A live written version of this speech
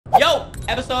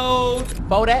Episode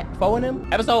 4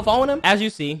 Episode 4 As you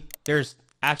see, there's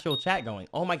actual chat going.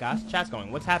 Oh my gosh, chat's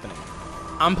going. What's happening?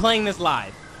 I'm playing this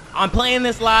live.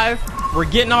 We're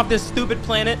getting off this stupid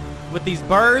planet with these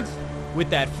birds, with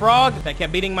that frog that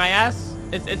kept beating my ass.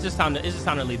 It's just time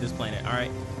to leave this planet, all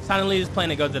right? It's time to leave this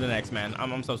planet, go to the next, man.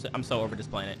 I'm so over this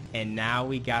planet. And now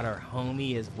we got our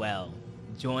homie as well.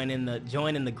 Joining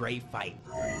the great fight.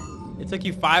 It took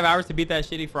you 5 hours to beat that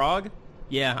shitty frog?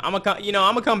 Yeah, I'm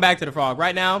gonna come back to the frog.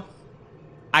 Right now,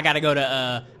 I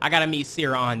gotta meet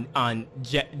Sierra on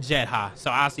Jedi. So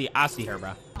I'll see her,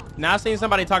 bro. Now I seen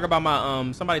somebody talk about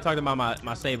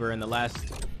my saber in the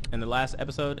last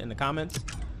episode in the comments.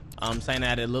 Saying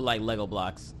that it looked like Lego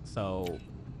blocks. So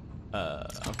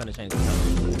I'm finna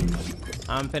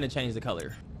change the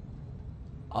color.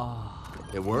 Oh.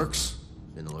 It works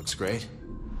and it looks great.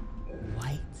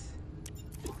 White.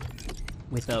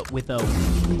 With a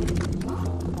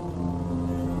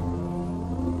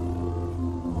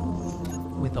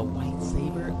white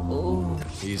saber. Oh.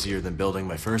 Easier than building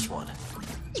my first one.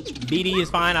 BD is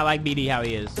fine. I like BD how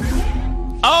he is.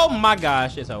 Oh my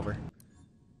gosh, it's over.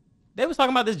 They was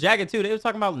talking about this jacket too. They was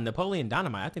talking about Napoleon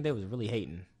Dynamite. I think they was really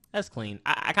hating. That's clean.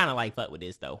 I kind of like fuck with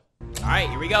this though. All right,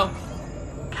 here we go.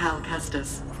 Cal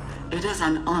Kestis, it is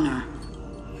an honor.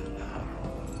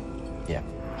 Yeah.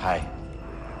 Hi.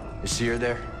 Is Seer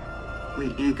there?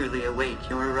 We eagerly await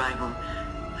your arrival.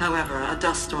 However, a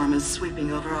dust storm is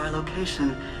sweeping over our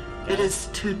location. It is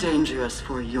too dangerous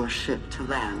for your ship to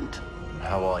land.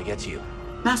 How will I get to you?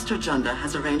 Master Junda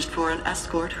has arranged for an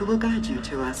escort who will guide you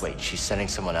to us. Wait, she's sending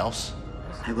someone else?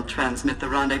 I will transmit the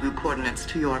rendezvous coordinates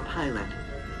to your pilot.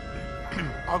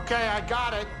 Okay, I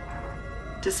got it.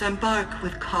 Disembark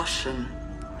with caution.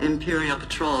 Imperial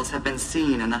patrols have been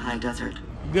seen in the high desert.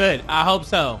 Good, I hope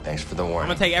so. Thanks for the warning. I'm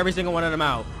gonna take every single one of them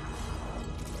out.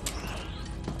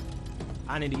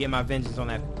 I need to get my vengeance on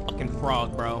that fucking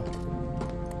frog, bro.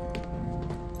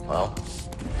 Well,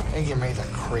 They give me the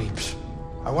creeps.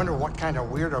 I wonder what kind of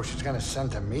weirdo she's gonna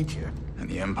send to meet you. And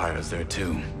the Empire's there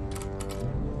too.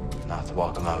 not the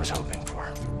welcome I was hoping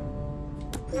for.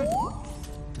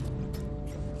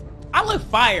 I look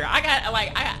fire. I got a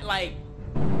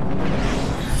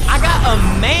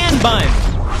man bun.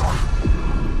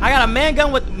 I got a man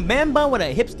bun with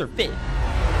a hipster fit.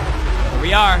 Here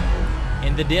we are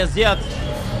in the desert.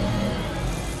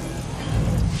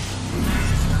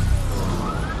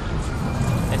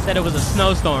 They said it was a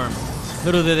snowstorm.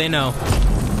 Little did they know,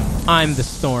 I'm the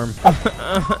storm.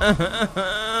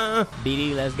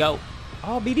 BD, let's go.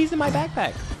 Oh, BD's in my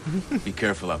backpack. Be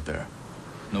careful out there.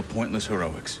 No pointless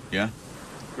heroics, yeah?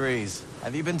 Grease,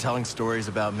 have you been telling stories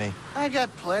about me? I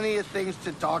got plenty of things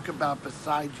to talk about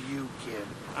besides you, kid.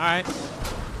 All right.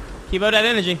 Keep up that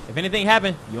energy. If anything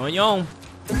happened, you on your own.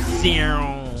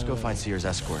 Let's go find Seer's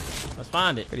escort. Let's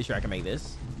find it. Pretty sure I can make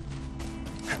this.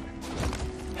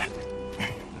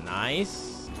 Nice.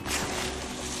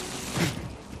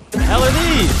 What the hell are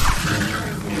these?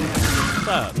 What's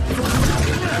up?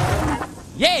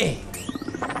 Yeah!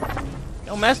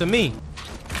 Don't mess with me.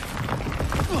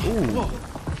 Ooh.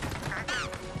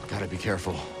 Gotta be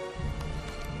careful.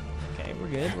 Okay, we're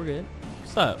good, we're good.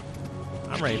 What's up?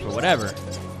 I'm ready for whatever.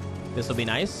 This will be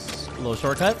nice. A little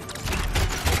shortcut.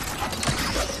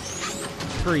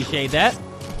 Appreciate that.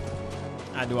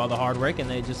 I do all the hard work and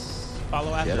they just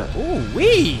follow after. Jedi. Ooh,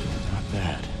 wee! Not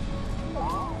bad.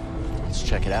 Let's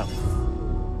check it out.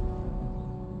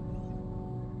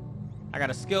 I got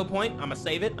a skill point. I'm gonna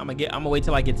save it. I'm gonna wait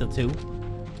till I get to 2.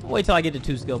 I'll wait till I get to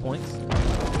 2 skill points.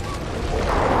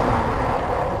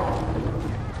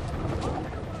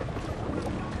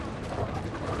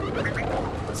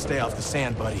 Stay off the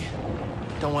sand, buddy.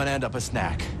 Don't want to end up a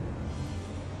snack.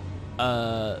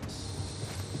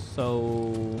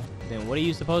 So then what are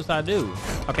you supposed to do?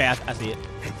 Okay, I see it.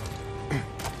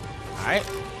 All right.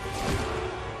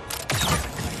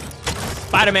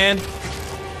 Spider-Man.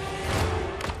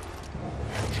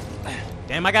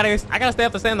 Damn, I gotta stay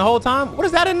off the sand the whole time. What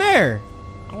is that in there?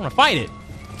 I want to fight it.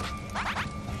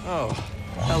 Oh,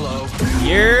 hello.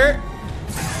 Yeah.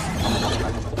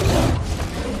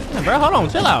 Damn, bro, hold on,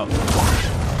 chill out.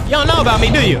 You don't know about me,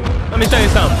 do you? Let me show you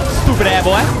something, stupid ass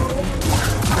boy.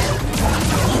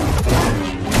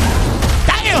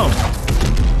 Damn!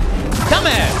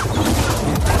 Dumbass!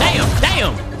 Damn,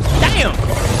 damn, damn!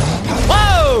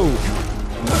 Whoa!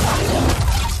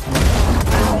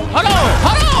 Hold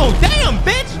on! Damn,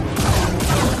 bitch!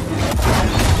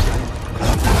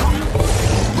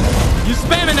 You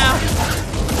spamming now.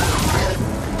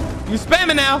 You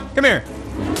spamming now. Come here.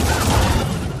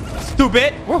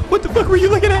 Stupid. What the fuck were you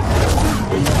looking at?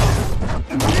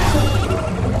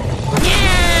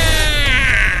 Yeah!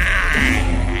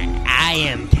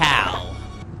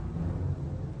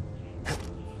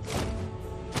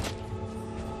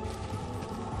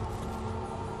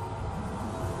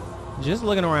 just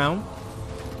looking around.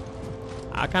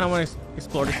 I kind of want to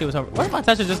explore to see what's over. What if I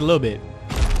touch it just a little bit?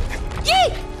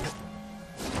 Yeet!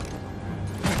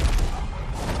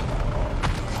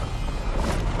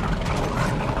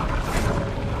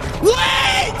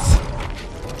 What?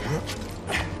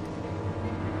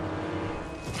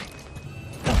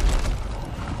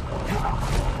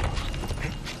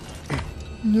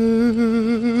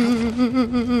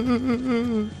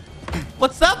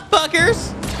 What's up,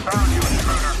 fuckers? Found you,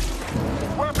 intruder.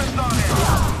 Weapons on him.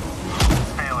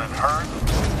 Feeling hurt?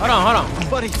 Hold on.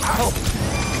 Buddy, help.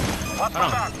 What's the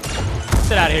back?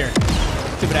 Sit out of here.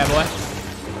 Stupid ass boy.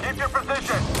 Keep your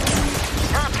position.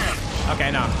 Catch him.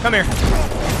 Okay, no. Come here.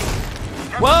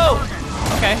 Get Whoa! the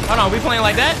target. Okay, hold on. We playing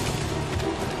like that?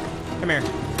 Come here.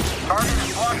 Target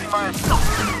is blocking my...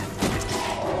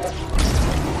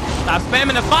 Stop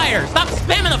spamming the fire! Stop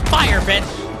spamming the fire, bitch!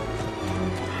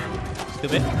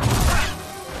 Stupid.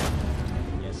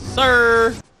 Yes,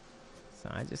 sir! So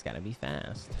I just gotta be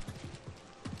fast.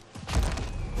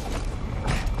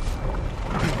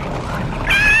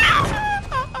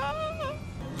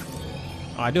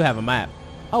 Oh, I do have a map.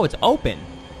 Oh, it's open.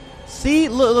 See?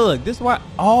 Look. This is why...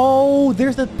 Oh,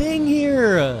 there's a thing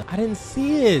here! I didn't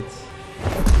see it.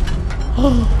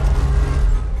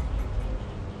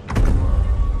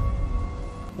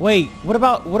 Wait, what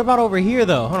about over here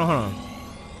though? Hold on.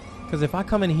 Because if I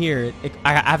come in here,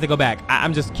 I have to go back.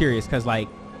 I'm just curious because like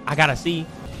I gotta see.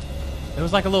 There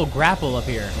was like a little grapple up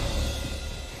here.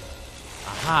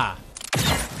 Aha.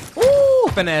 Ooh,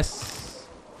 finesse.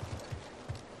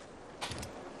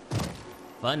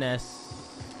 Finesse.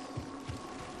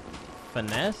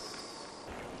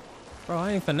 Bro,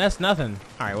 I ain't finesse nothing.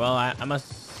 All right, well I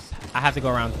have to go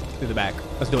around through the back.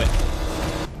 Let's do it.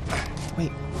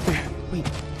 Wait,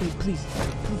 please.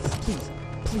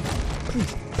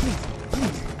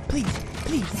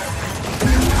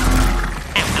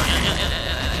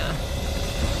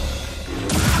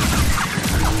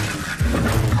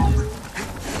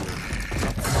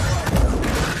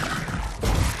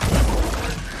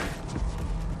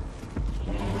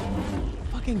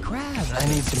 Fucking crabs. I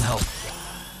need some help.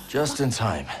 Just in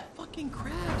time. Fucking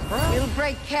crabs, bro. We'll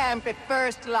break camp at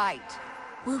first light.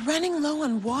 We're running low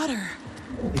on water.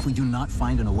 If we do not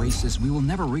find an oasis, we will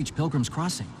never reach Pilgrim's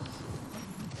Crossing.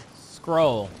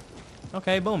 Scroll.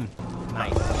 Okay, boom.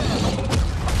 Nice.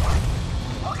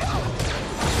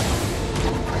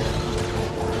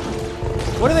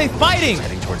 What are they fighting?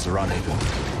 Heading towards the rendezvous.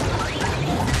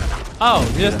 Oh,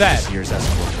 just that. Sears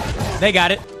escort. They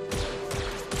got it.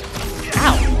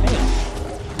 Ow. Damn.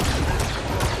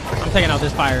 I'm taking out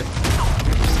this fire.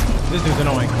 This dude's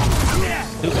annoying.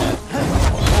 Stupid.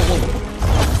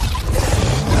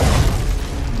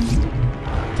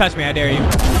 Touch me, I dare you.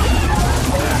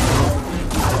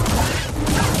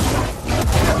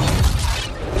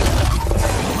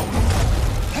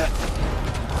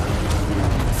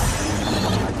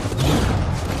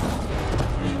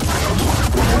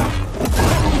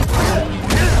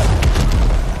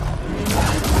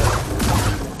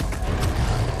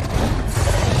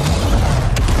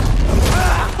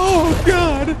 Oh,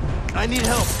 God. I need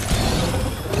help.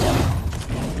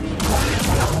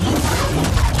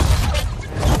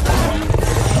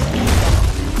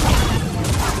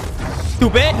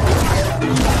 Stupid.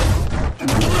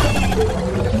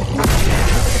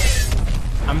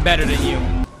 I'm better than you.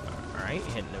 All right,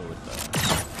 hitting it with the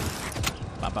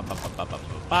bop, bop, bop, bop, bop, bop,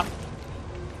 bop.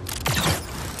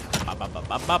 Bop, bop, bop,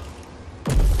 bop, bop.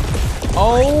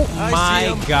 Oh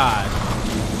my God.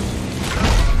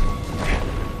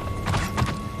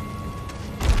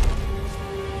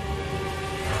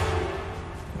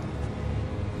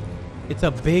 It's a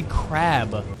big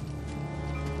crab.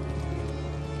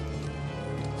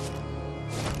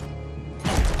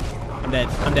 I'm dead.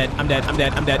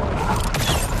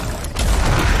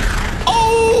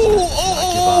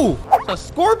 Oh! It's a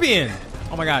scorpion.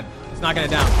 Oh my God. It's knocking it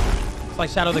down. It's like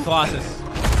Shadow of the Colossus.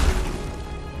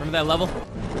 Remember that level?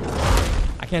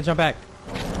 I can't jump back.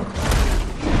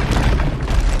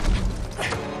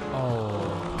 Oh.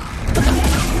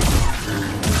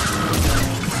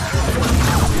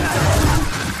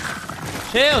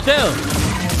 Chill.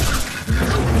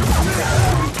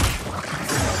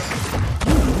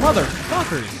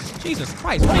 Motherfuckers. Jesus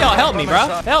Christ. One of y'all help me,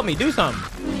 bro. Help me. Do something.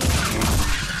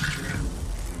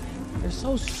 They're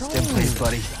so strong. Stim, please,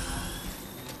 buddy.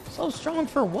 So strong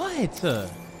for what? So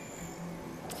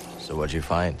what'd you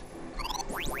find?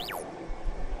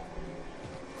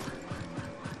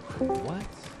 What?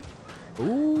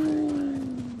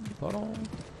 Ooh. Hold on.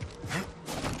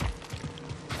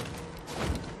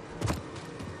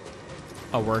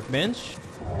 A workbench.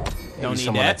 Don't need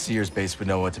someone that. at Sears base would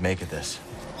know what to make of this.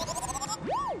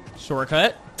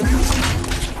 Shortcut.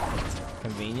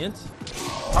 Convenient.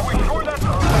 Are we sure that's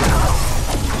all?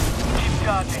 Keep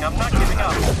dodging. I'm not giving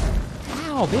up.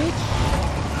 Ow, bitch.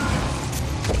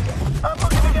 I'm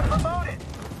looking to get promoted.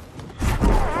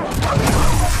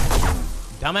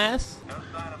 Dumbass. No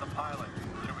sign of the pilot.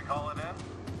 Should we call it in?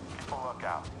 Keep a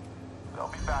lookout. They'll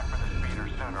be back for the speeder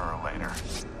sooner or later.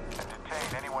 And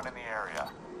detain anyone in the area.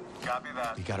 Copy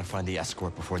that. We gotta find the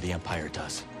escort before the Empire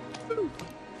does.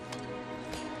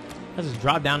 Let's just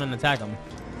drop down and attack him.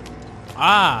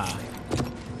 Ah.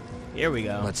 Here we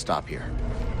go. Let's stop here.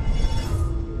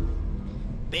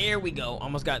 There we go.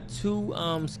 Almost got 2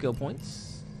 skill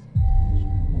points.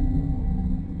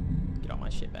 Get all my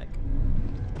shit back.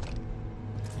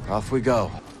 Off we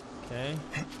go. Okay.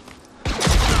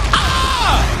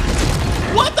 Ah!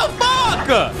 What the fuck?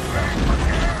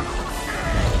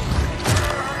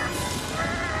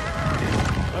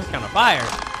 That's kind of fire.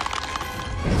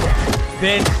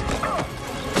 Bitch.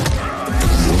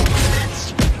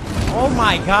 Oh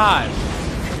my god.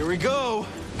 Here we go.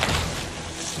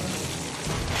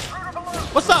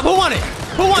 What's up? Who won it?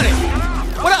 Who won it?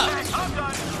 What up?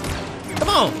 Come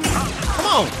on. Come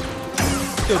on.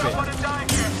 Stupid.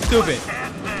 Stupid.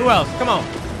 Who else? Come on.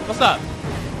 What's up?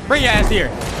 Bring your ass here.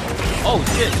 Oh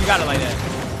shit, you got it like that.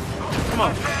 Come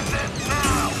on.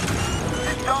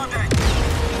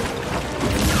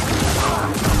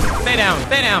 Stay down.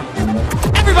 Stay down.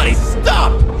 Everybody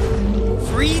stop.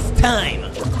 Freeze time.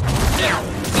 Meow.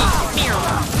 Meow.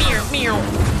 Meow. Meow.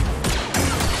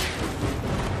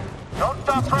 Don't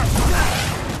stop pressing.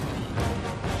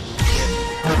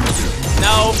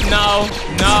 No, no,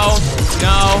 no,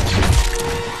 no.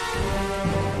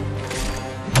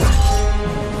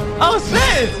 Oh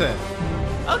shit!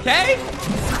 Okay.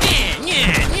 Yeah,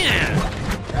 yeah, yeah.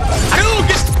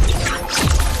 Hadouken!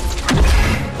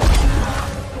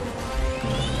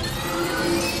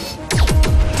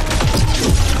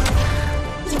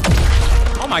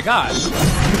 Oh my god.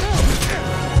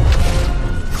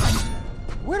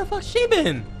 Where the fuck she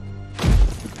been?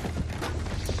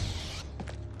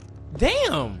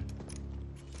 Damn.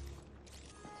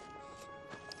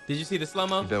 Did you see the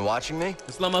slow-mo? You been watching me?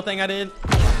 The slow-mo thing I did?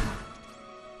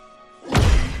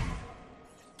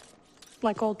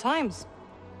 Like old times.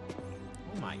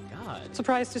 Oh my god.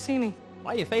 Surprised to see me.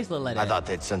 Why your face look like that? I thought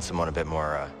they'd send someone a bit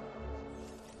more,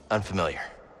 unfamiliar.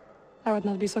 I would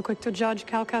not be so quick to judge,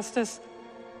 Cal Kestis.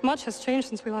 Much has changed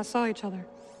since we last saw each other.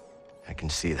 I can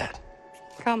see that.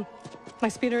 Come. My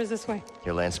speeder is this way.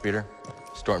 Your land speeder?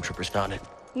 Stormtroopers found it.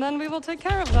 Then we will take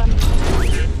care of them.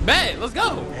 Bet, let's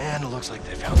go. And it looks like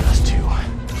they found us too.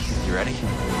 You ready?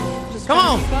 Just Come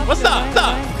on. What's up? What's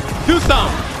up? Do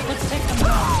something. Let's take them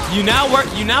down. You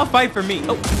now fight for me.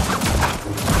 Oh.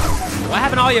 What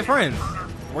happened to all your friends?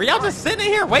 Were y'all just sitting in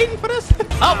here waiting for this?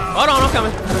 Oh, hold on, I'm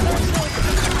coming.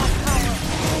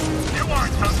 You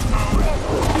aren't so smooth.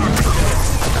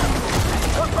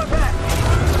 What's my back?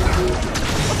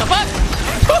 What the fuck?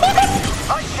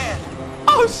 I can't.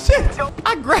 Oh shit!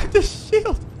 I grabbed the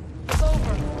shield. It's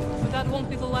over. But that won't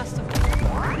be the last of them.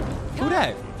 Who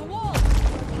that? The wall.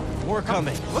 We're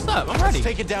coming. What's up? I'm ready. Let's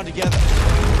take it down together.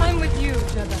 I'm with you,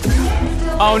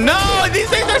 Jedi. Oh no! These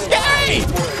things are scary!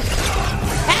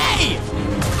 Hey!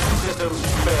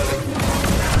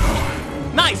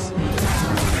 Nice!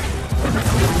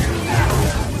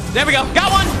 There we go.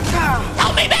 Got one!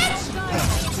 Help me, bitch!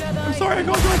 I'm sorry, I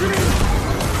got my grenade.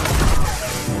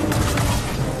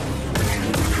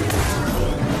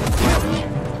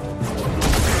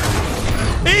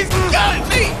 He's got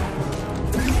me!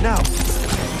 Now.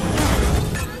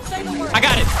 I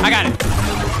got it. I got it.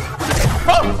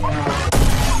 Oh!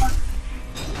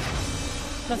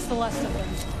 That's the last of them.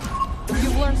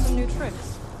 You've learned some new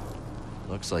tricks.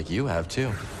 Looks like you have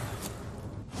too.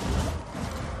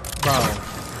 Bro,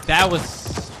 that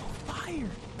was fire.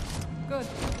 Good.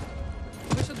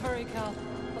 We should hurry, Cal.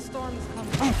 A storm is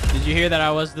coming. Did you hear that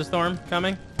I was the storm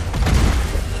coming?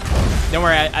 Don't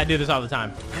worry, I do this all the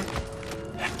time.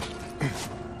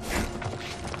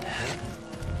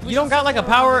 You don't got like a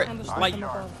power, like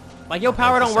your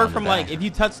power don't work from like if you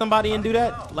touch somebody and do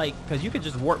that, like, cause you could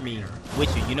just warp me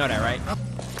with you. You know that, right?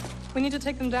 We need to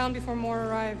take them down before more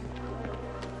arrive.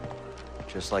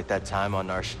 Just like that time on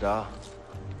Nar Shaddaa.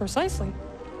 Precisely.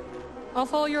 I'll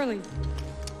follow your lead.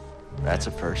 That's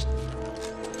a first.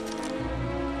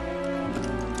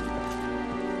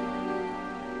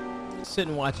 Sit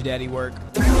and watch Daddy work.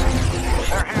 They're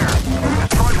here.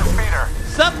 Destroy the speeder.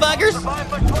 Sup, buggers?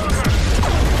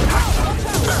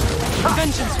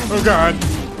 Oh God.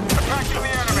 Attacking the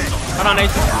enemy. Hold on,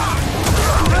 Nate.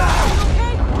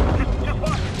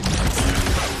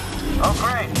 Oh,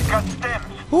 great. You got stims.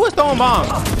 Who was throwing bombs?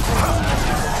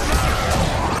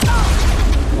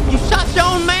 You shot your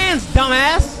own mans,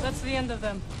 dumbass. That's the end of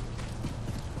them.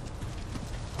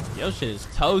 Yo, shit is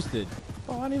toasted.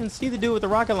 Oh, I didn't even see the dude with the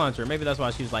rocket launcher. Maybe that's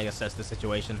why she was like, assess the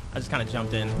situation. I just kind of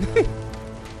jumped in.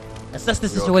 Assess the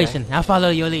situation. Okay? I'll follow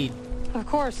your lead. Of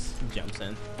course. Jumps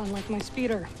in. Unlike my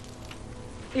speeder.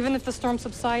 Even if the storm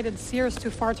subsided, Sear's too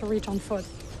far to reach on foot.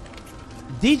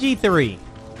 DG3.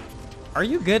 Are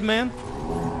you good, man?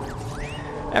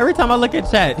 Every time I look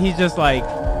at chat, he's just like,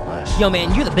 yo,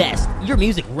 man, you're the best. Your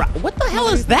music rock. What the hell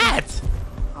is that?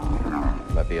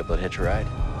 Might be able to hitch a ride.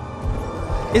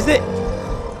 Is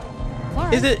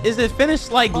it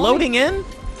finished like loading in?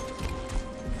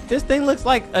 This thing looks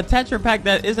like a Tetra pack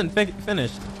that isn't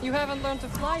finished. You haven't learned to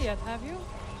fly yet, have you?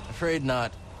 Afraid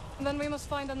not. Then we must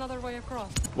find another way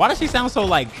across. Why does she sound so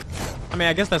like, I mean,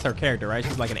 I guess that's her character, right?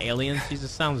 She's like an alien. She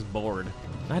just sounds bored.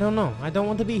 I don't know. I don't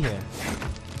want to be here.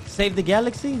 Save the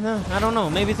galaxy? Huh? I don't know.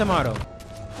 Maybe tomorrow.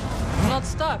 You're not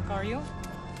stuck, are you?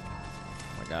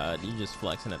 Oh my god, you just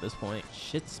flexing at this point.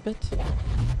 Shit spit.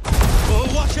 Oh,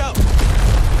 watch out!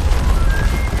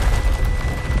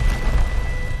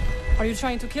 Are you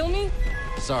trying to kill me?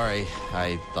 Sorry,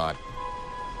 I thought.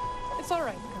 It's all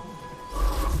right,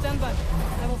 girl. Stand by.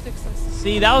 I will fix this.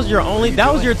 See, that was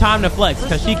your time to flex,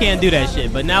 because she can't do that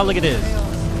shit. But now look at this.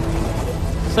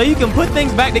 So you can put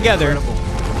things back together,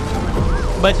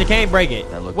 but you can't break it.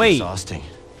 That looked Wait. exhausting.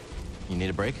 You need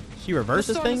a break? She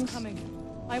reverses things? Coming.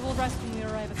 I will rest when we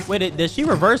arrive at Wait, does she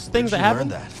reverse things that happen?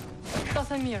 That?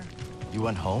 Dathomir. You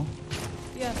went home?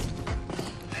 Yes.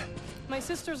 My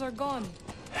sisters are gone,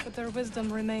 but their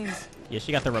wisdom remains. Yeah,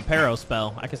 she got the Reparo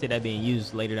spell. I can see that being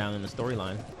used later down in the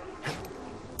storyline.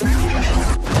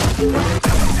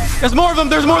 There's more of them.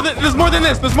 There's more than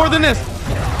this. There's more than this.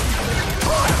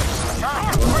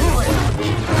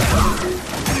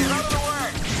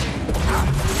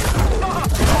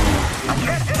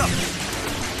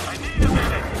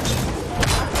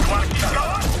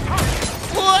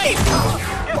 Wait!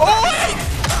 Oh, wait!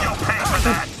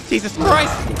 Jesus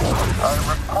Christ! I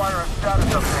require a status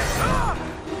update.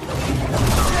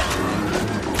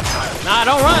 Nah,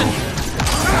 don't run!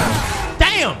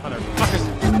 Damn! Motherfuckers!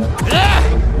 Ugh!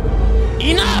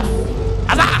 Enough!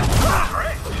 Huzzah!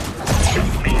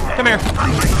 Come here.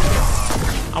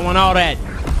 I want all that.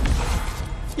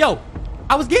 Yo,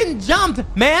 I was getting jumped,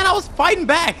 man. I was fighting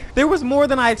back. There was more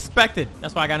than I expected.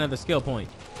 That's why I got another skill point.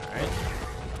 All right.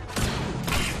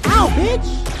 Ow, bitch!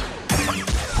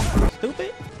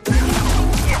 Stupid.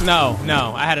 No,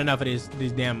 I had enough of these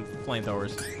damn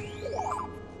flamethrowers.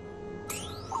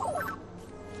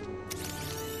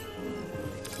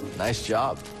 Nice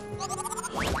job.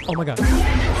 Oh my god.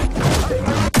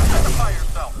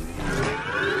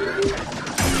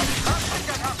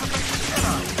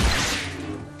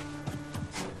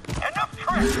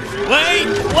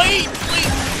 Wait!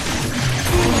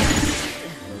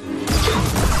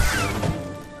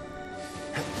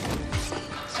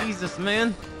 Jesus,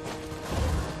 man.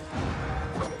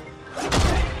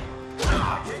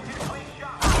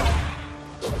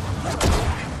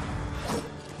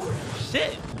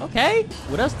 Shit. Okay.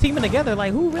 With us teaming together,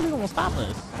 like, who really gonna stop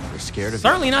us? You're scared of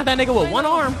Certainly not that nigga with one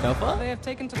arm. The fuck? They have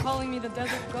taken to calling me the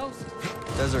Desert Ghost.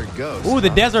 Desert Ghost. Ooh, the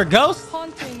Desert Ghost?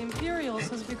 Haunting Imperials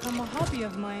has become a hobby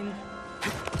of mine.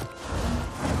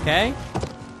 Okay.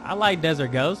 I like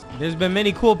Desert Ghost. There's been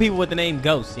many cool people with the name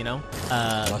Ghost, you know?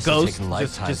 Ghost,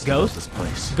 just Ghost. This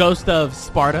place. Ghost of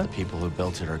Sparta. The people who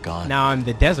built it are gone. Now I'm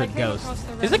the Desert Ghost.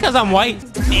 Is it because I'm white?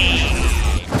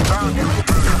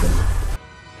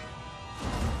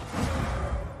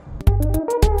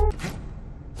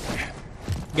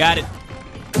 Got it.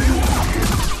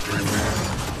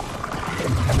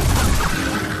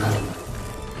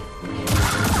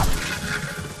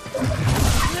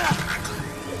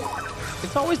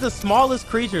 It's always the smallest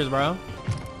creatures, bro.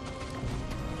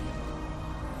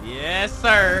 Yes,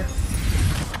 sir.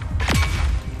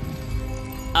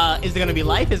 Is it gonna be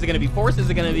life? Is it gonna be force? Is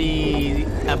it gonna be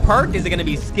a perk? Is it gonna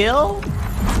be skill?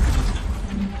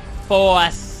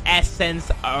 Force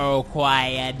essence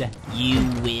acquired. You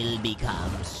will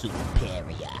become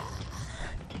superior.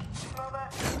 Smell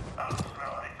that? I don't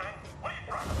smell anything. What are you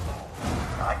trying to fool?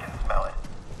 I can smell it.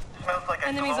 Smells like a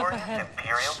Enemies up glorious ahead.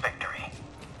 Imperial victory.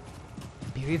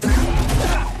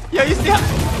 Yo, you see how?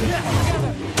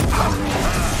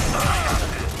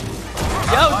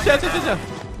 Yo, chill.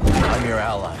 I'm your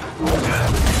ally.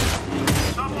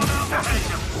 Someone else take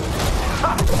him.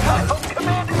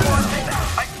 Commander,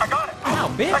 I got it. Ow,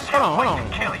 bitch. Hold on.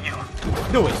 Kill you.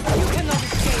 Do it. You cannot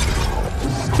escape.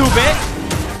 Stupid.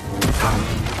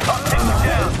 I'll take you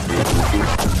down.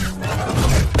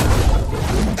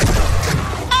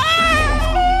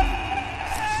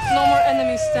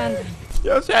 standing.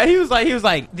 Yo, Chad, he was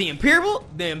like, the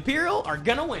Imperial are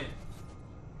gonna win.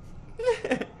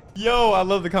 Yo, I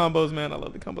love the combos, man. I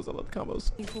love the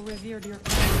combos. People revered your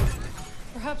kind.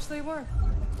 Perhaps they were.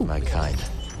 My kind.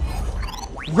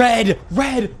 Red.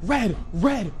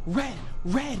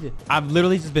 I've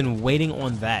literally just been waiting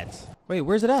on that. Wait,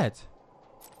 where's it at?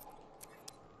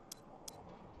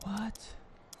 What?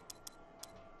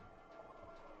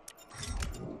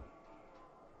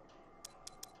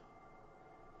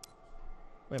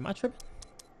 Wait, am I tripping?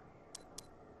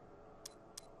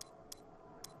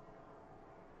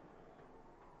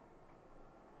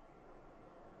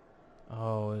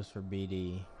 Oh, it's for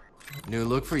BD. New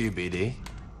look for you, BD.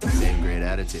 Same great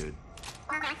attitude.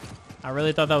 I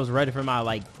really thought that was ready for my,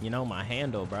 like, you know, my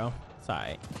handle, bro. It's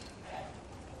alright.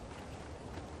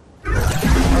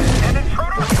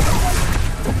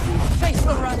 Face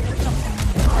the run.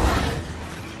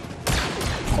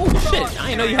 Oh shit! I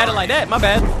didn't know you had it like that. My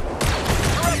bad.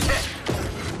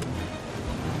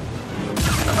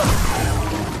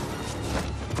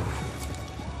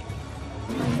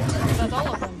 That's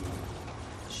all of them.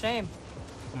 Shame.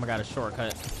 Oh my god, a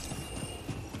shortcut.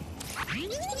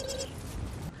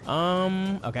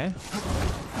 Okay.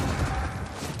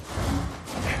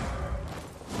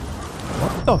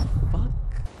 What the fuck?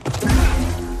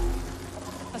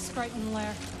 A Skriton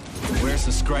lair. Where's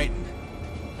the Skriton?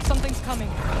 Something's coming.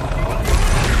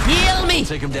 Heal me! We'll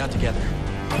take him down together.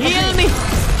 Heal me!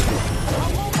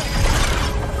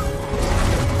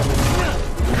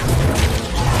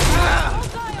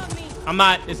 Don't die on me. I'm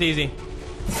not. It's easy.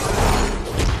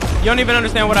 You don't even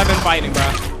understand what I've been fighting, bro. I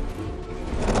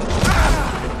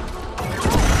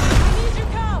need you,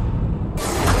 Cal.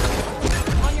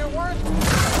 On your word.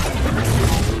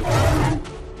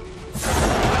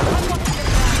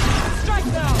 Strike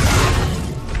now.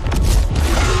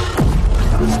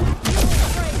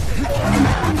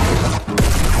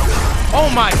 Oh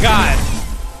my god.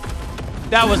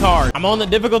 That was hard. I'm on the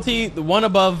difficulty, the one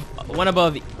above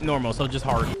normal, so just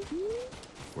hard.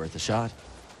 Worth a shot.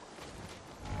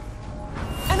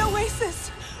 An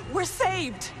oasis! We're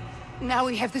saved! Now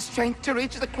we have the strength to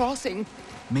reach the crossing.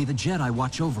 May the Jedi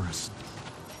watch over us.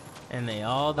 And they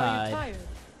all Are you died. tired?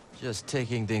 Just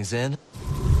taking things in.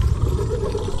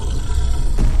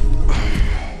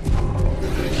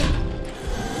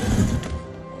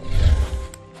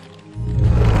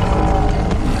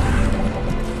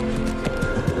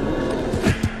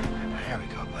 There we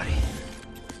go, buddy.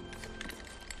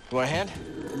 Want a hand?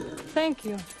 Thank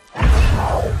you,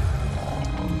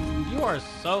 You are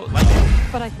so like.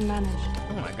 but I can manage.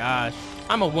 Oh my gosh.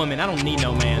 I'm a woman. I don't need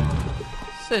no man.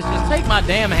 Sis, just take my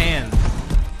damn hand.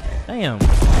 Damn.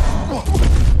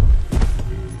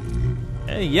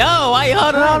 Hey, yo, why you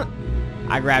holding on?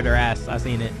 I grabbed her ass. I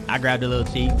seen it. I grabbed her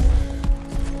little cheek.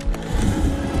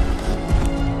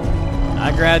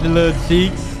 I grabbed the little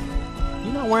cheeks.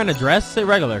 You not wearing a dress? Sit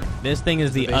regular. This thing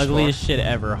is the ugliest shit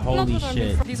ever. Holy Not what I'm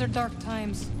shit. for. These are dark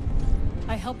times.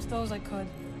 I helped those I could.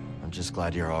 I'm just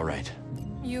glad you're all right.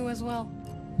 You as well.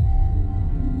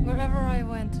 Wherever I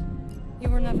went, you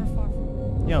were never far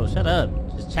from me. Yo, shut up.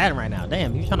 Just chatting right now.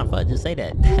 Damn, you trying to fuck? Just say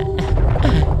that.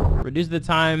 Reduce the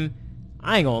time.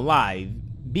 I ain't gonna lie.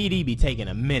 BD be taking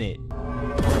a minute.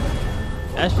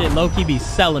 That shit low-key be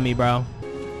selling me, bro.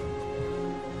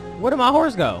 Where did my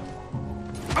horse go?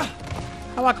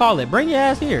 How I call it? Bring your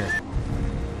ass here.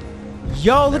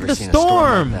 Yo, look at the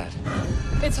storm. Like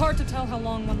that. It's hard to tell how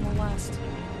long one will last.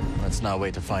 Let's not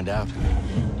wait to find out.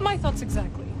 My thoughts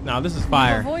exactly. No, this is I've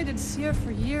fire. avoided Seer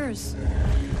for years.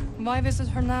 Why visit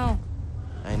her now?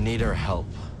 I need her help.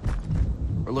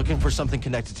 We're looking for something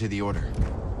connected to the Order.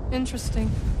 Interesting.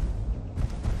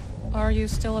 Are you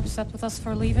still upset with us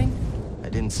for leaving? I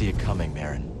didn't see it coming,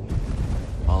 Marin.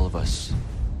 All of us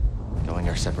going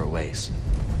our separate ways.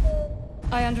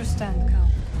 I understand, Cal.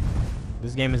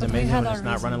 This game is But we amazing had when it's our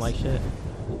not running like reasons.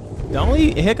 shit. The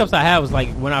only hiccups I had was like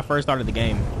when I first started the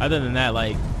game. Other than that,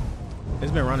 like,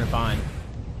 it's been running fine.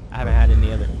 I haven't had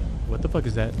any other. What the fuck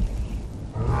is that?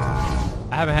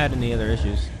 I haven't had any other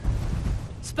issues.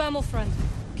 Spammel friend,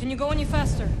 can you go any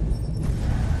faster?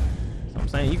 So I'm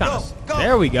saying you kind of.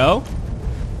 There we go.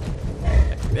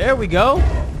 There we go.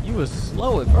 You was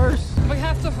slow at first. We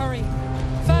have to hurry.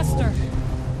 Faster.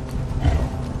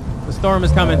 The storm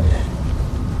is coming.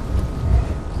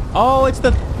 Oh, it's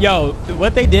the yo.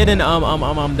 What they did in the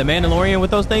Mandalorian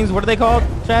with those things. What are they called?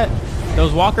 Chat.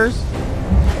 Those walkers.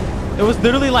 It was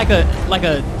literally like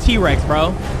a T-Rex,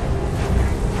 bro.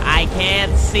 I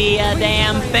can't see a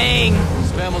damn thing.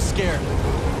 Spammel's scared.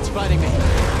 It's fighting me.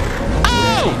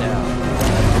 Oh!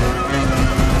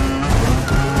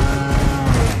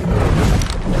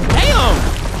 Damn!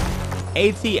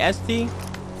 ATST.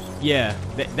 Yeah,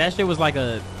 that shit was like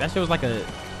a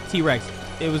T-Rex.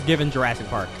 It was given Jurassic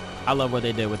Park. I love what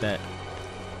they did with that.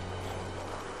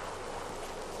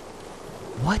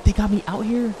 What? They got me out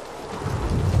here?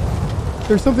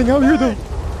 There's something out here though.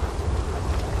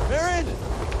 Baron!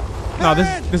 No,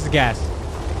 this is gas.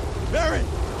 Baron,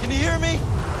 can you hear me?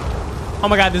 Oh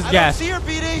my god, this is gas. I don't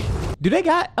see her, BD. Do they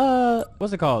got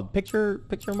what's it called? Picture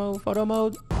mode, photo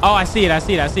mode? Oh, I see it. Cause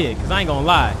I ain't gonna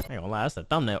lie. That's a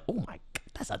thumbnail. Oh my god,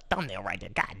 that's a thumbnail right there.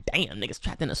 God damn, niggas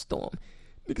trapped in a storm.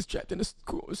 Niggas trapped in a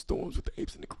storms with the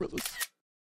apes and the gorillas.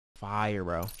 Fire,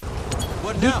 bro.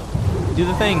 What now? Do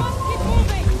the thing.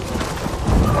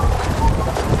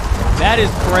 That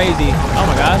is crazy. Oh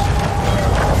my gosh.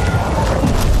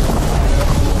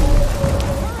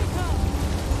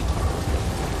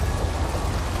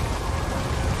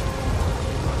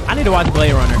 I need to watch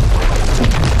Blade Runner.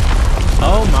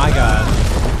 Oh my god.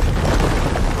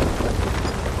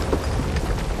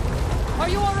 Are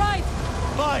you all right?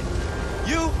 Fine.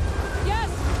 You? Yes.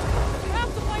 We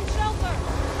have to find shelter.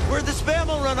 Where'd the spam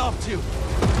will run off to?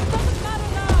 Doesn't matter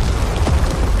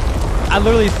now. I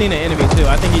literally seen an enemy too.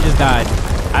 I think he just died.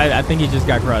 I think he just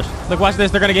got crushed. Look, watch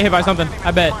this. They're gonna get hit by something.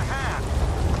 I bet.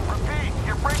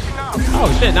 Oh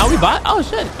shit. Now we bought. Oh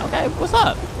shit. Okay. What's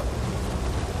up?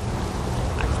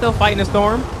 Still fighting a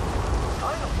storm.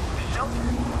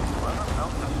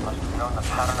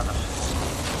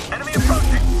 Enemy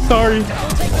approaching. Sorry.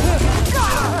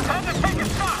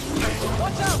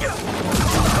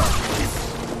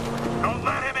 Don't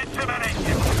let him intimidate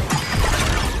you.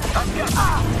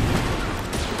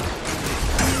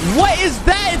 What is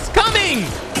that? It's coming.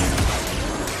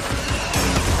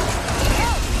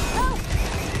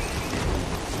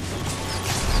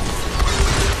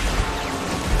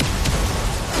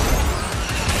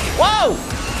 Whoa!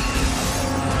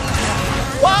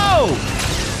 Whoa!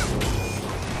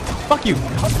 Fuck you.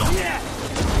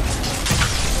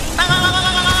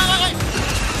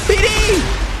 BD!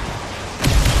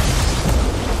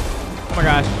 Oh my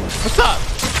gosh. What's up?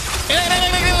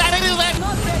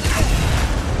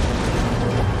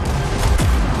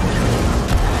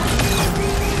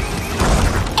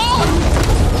 Oh!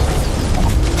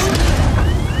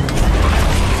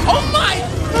 Oh my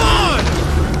god!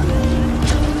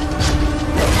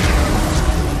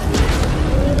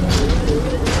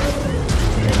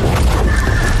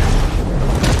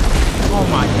 Oh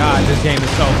my god, this game is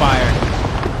so fire.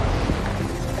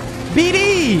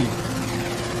 BD!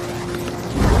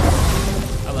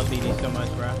 I love BD so much,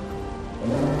 bro.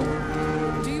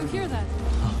 Do you hear that?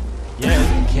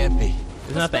 Yeah. It can't be.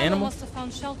 Isn't that the animal? Must have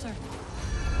found shelter.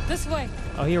 This way.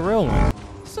 Oh, he a real one.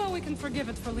 So we can forgive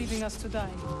it for leaving us to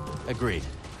die. Agreed.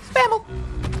 Spamble.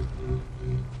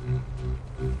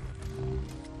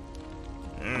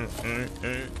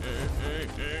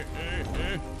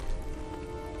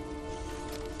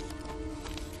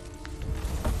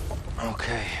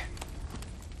 Okay.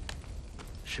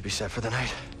 Should be set for the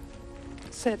night.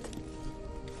 Sit.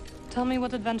 Tell me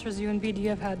what adventures you and BD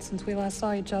have had since we last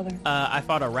saw each other. I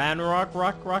fought a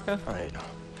rocka. Right.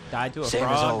 Died to a Same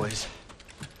frog. as always.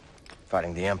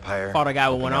 Fighting the Empire. Fought a guy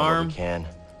with one helping out what arm. we can.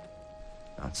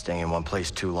 Not staying in one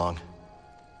place too long.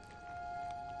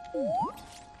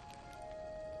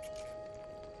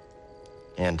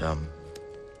 And,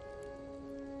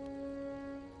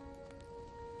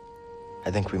 I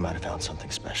think we might have found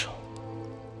something special.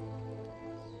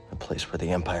 A place where the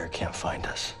Empire can't find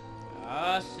us.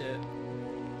 Ah, shit.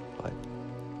 But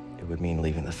it would mean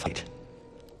leaving the fight.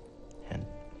 And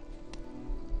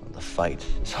well, the fight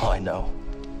is all I know.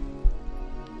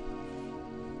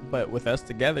 But with us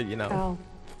together, you know. Cal.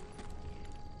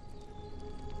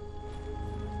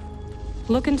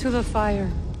 Look into the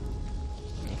fire.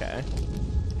 Okay.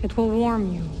 It will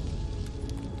warm you.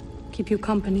 Keep you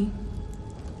company.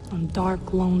 On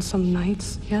dark, lonesome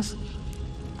nights, yes?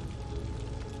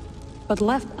 But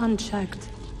left unchecked,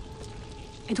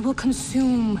 it will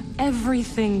consume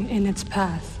everything in its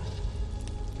path.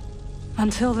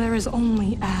 Until there is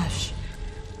only ash.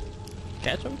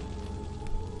 Catch him?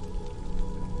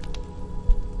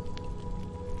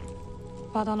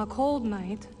 But on a cold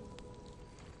night,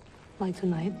 like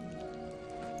tonight,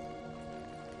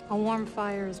 a warm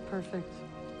fire is perfect.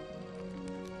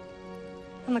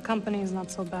 And the company is not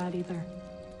so bad either.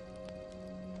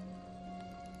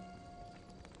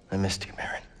 I missed you,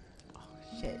 Marin. Oh,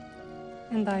 shit.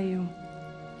 And I you.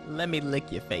 Let me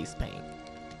lick your face paint.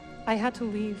 I had to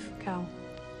leave, Cal.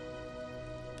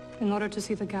 In order to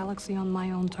see the galaxy on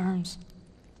my own terms.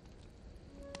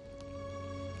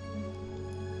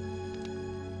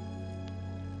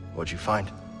 What'd you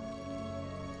find?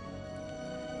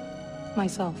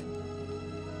 Myself.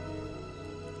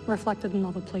 reflected in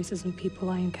all the places and people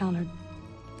I encountered.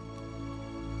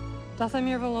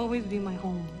 Dathomir will always be my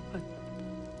home, but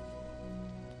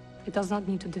it does not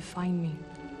need to define me.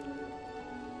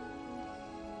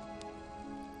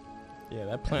 Yeah,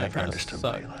 that I planet never kind of understood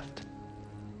why sucked. you left.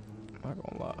 I'm not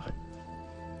gonna lie.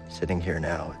 Sitting here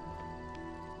now,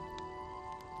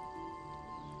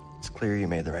 it's clear you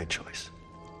made the right choice.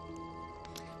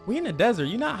 We in the desert.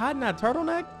 You not hiding that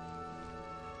turtleneck?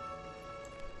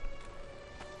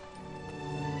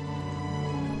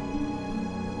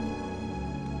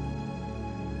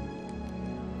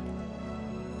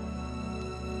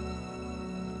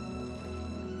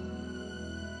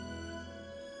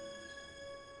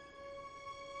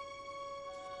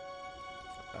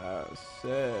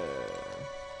 Shit.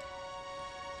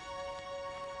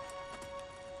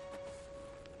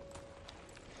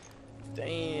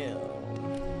 Damn.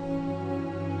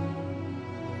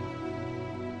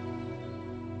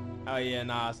 Oh yeah,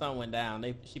 nah, something went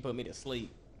down. She put me to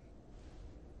sleep.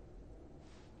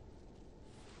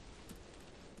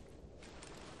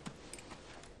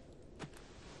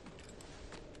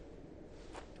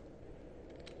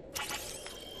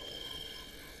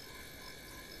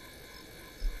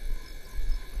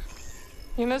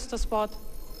 You missed a spot.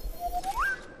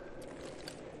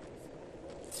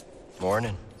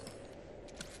 Morning.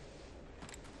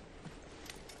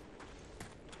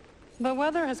 The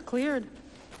weather has cleared.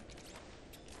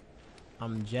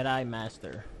 I'm Jedi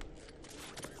Master.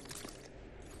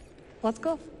 Let's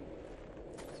go.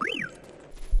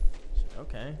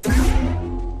 Okay.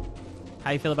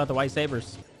 How you feel about the white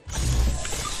sabers?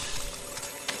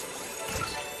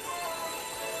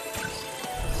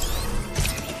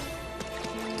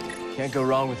 Can't go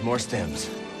wrong with more stems.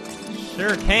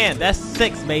 Sure can. That's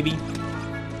 6, baby.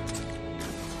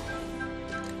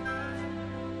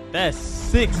 That's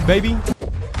 6, baby.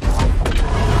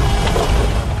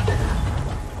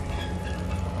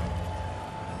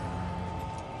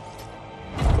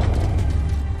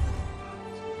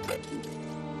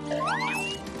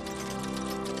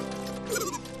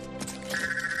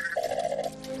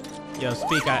 Yo,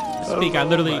 speak. I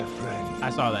literally, I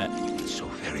saw that. It's so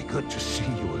very good to see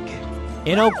you again.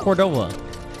 Eno Cordova.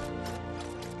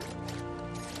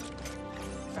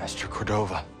 Master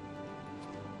Cordova.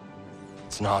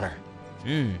 It's an honor.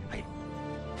 I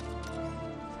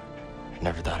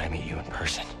never thought I'd meet you in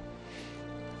person.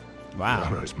 Wow. The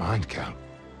honor is mine, Count.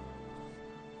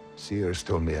 Seers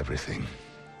told me everything.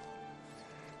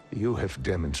 You have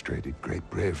demonstrated great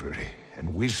bravery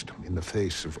and wisdom in the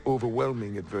face of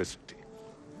overwhelming adversity.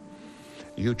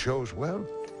 You chose well.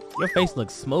 Your face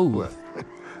looks smooth. Well,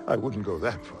 I wouldn't go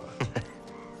that far.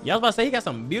 Yeah, I was about to say he got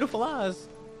some beautiful eyes.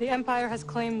 The Empire has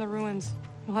claimed the ruins.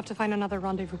 We'll have to find another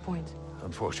rendezvous point.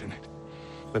 Unfortunate.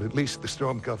 But at least the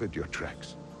storm covered your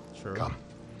tracks. Sure. Come,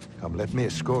 let me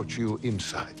escort you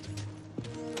inside.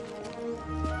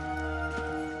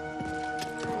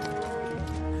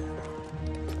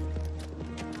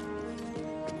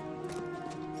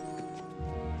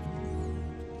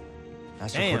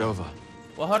 Master Damn. Cordova.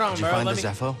 Well, hold on, Did you bro. find the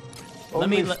Zepho?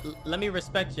 Let me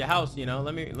respect your house, you know.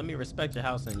 Let me respect your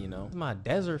house, and you know, my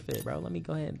desert fit, bro. Let me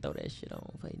go ahead and throw that shit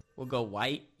on. We'll go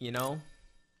white, you know.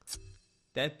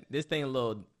 This thing a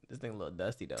little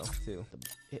dusty though too.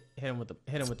 Hit him with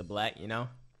the black, you know.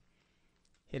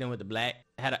 Hit him with the black.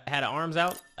 Had the arms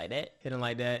out like that. Hit him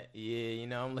like that. Yeah, you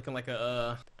know, I'm looking like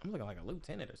a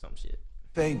lieutenant or some shit.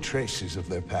 Faint traces of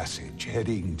their passage,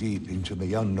 heading deep into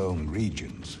the unknown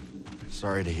regions.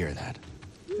 Sorry to hear that.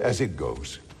 As it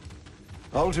goes.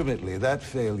 Ultimately, that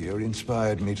failure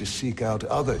inspired me to seek out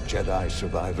other Jedi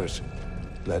survivors.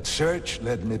 That search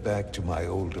led me back to my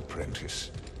old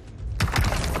apprentice.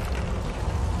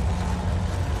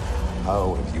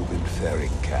 How have you been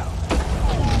faring, Cal?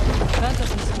 That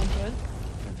doesn't sound good.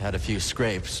 I've had a few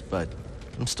scrapes, but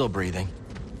I'm still breathing.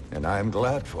 And I'm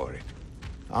glad for it.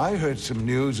 I heard some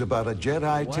news about a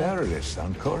Jedi terrorist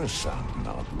on Coruscant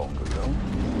not long ago.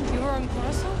 You were on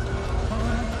Coruscant?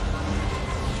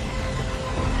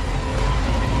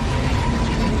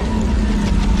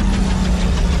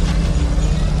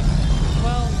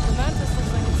 Well, the Mantis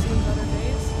looks like it's seen better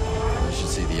days. I should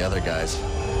see the other guys.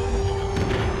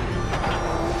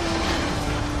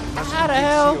 How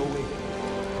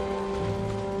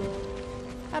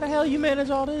the hell you manage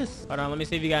all this? Hold on, let me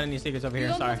see if you got any secrets over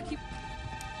here. Sorry.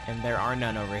 And there are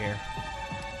none over here.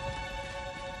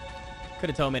 Could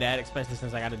have told me that, especially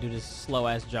since I got to do this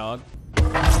slow-ass jog.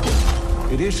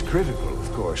 It is critical,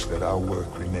 of course, that our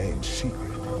work remains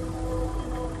secret.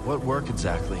 What work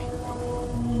exactly?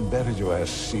 Better to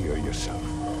ask Seer yourself.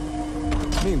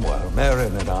 Meanwhile,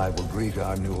 Marin and I will greet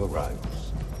our new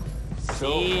arrivals.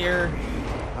 Seer.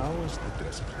 How was the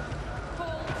desert?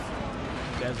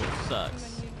 Desert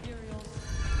sucks.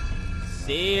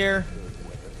 Seer.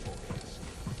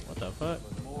 What the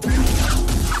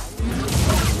fuck?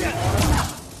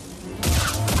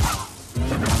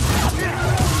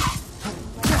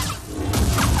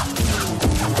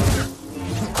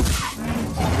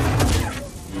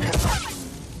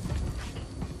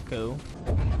 Cool.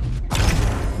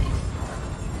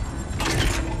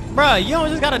 Bruh, you don't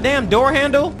just got a damn door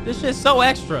handle? This shit's so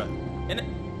extra. And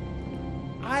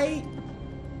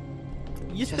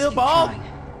you Just still keep bald? trying.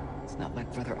 It's not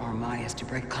like Brother Armai has to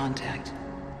break contact.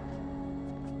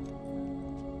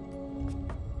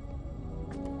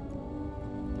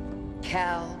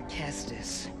 Cal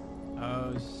Kestis.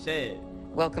 Oh shit.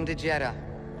 Welcome to Jeddah.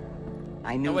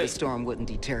 I knew the wait. storm wouldn't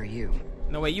deter you.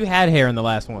 No wait, you had hair in the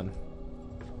last one.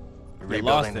 You lost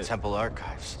Rebuilding the it. temple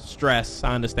archives. Stress,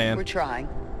 I understand. We're trying.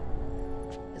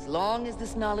 As long as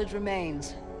this knowledge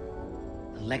remains,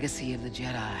 the legacy of the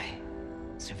Jedi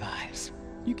survives.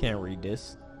 You can't read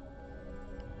this.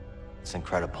 It's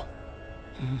incredible.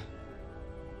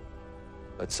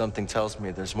 But something tells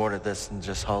me there's more to this than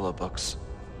just holobooks.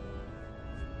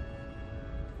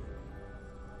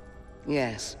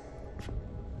 Yes.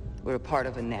 We're a part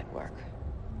of a network,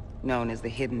 known as the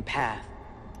Hidden Path.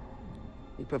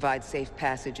 We provide safe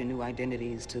passage and new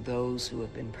identities to those who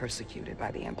have been persecuted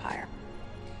by the Empire.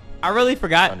 I really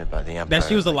forgot Funded by the that Empire.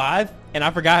 she was alive, and I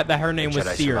forgot that her name was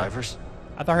Jedi Seer. survivors?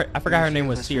 I forgot her name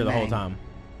was Must Seer the whole remain. time.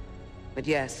 But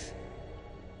yes,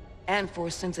 and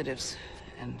Force sensitives,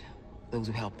 and those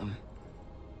who help them.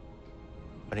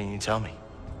 Why didn't you tell me?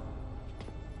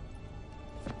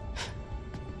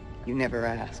 You never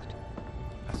asked.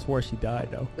 I swore she died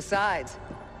though. Besides,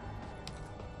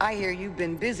 I hear you've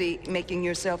been busy making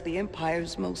yourself the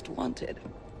Empire's most wanted.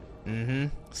 Mm-hmm.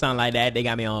 Sound like that. They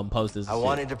got me on posters. I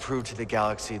wanted to prove to the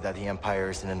galaxy that the Empire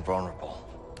isn't invulnerable.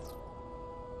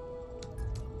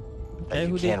 That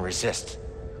you can resist.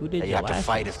 Who did that you your have to last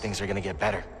fight ones? if things are gonna get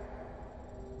better.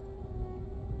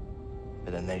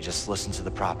 But then they just listen to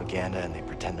the propaganda and they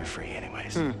pretend they're free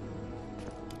anyways.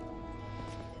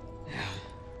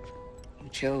 You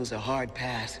chose a hard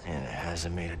path. And it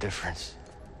hasn't made a difference.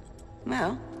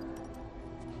 Well,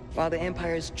 while the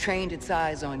Empire's trained its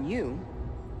eyes on you,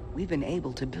 we've been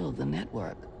able to build the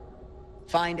network,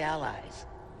 find allies,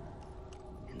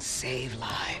 and save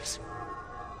lives.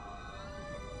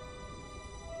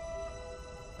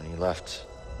 When you left,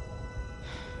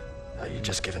 I thought you'd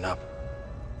just given up.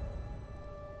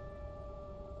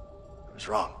 I was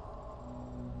wrong.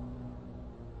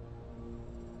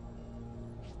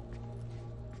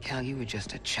 Cal, you were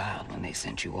just a child when they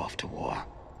sent you off to war.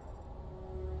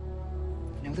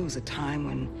 You know, there was a time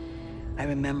when I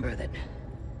remember that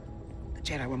the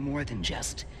Jedi were more than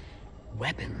just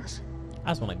weapons. I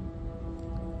just want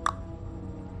to.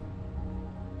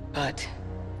 But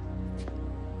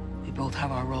we both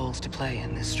have our roles to play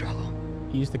in this struggle.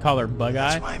 You used to call her Bug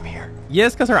Eye. That's why I'm here.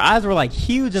 Yes, because her eyes were like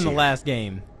huge in the last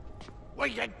game. Well,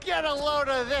 you get a load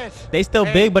of this. They still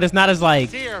Hey, big, but it's not as like,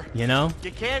 Seer, you know. You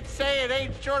can't say it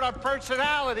ain't short of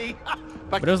personality.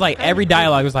 But it was like every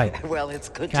dialogue was like, Well, it's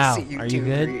good Cal, to see you are you too,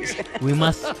 good? Reese. We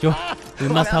must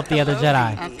help the other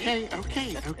Jedi.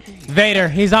 Okay. Vader,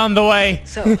 he's on the way.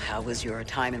 So, how was your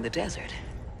time in the desert?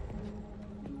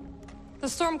 The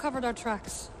storm covered our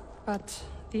tracks, but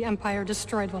the Empire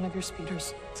destroyed one of your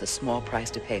speeders. It's a small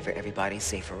price to pay for everybody's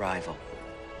safe arrival.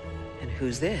 And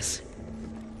who's this?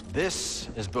 This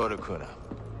is Bodo Kuna.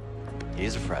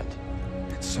 He's a friend.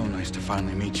 It's so nice to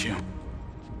finally meet you.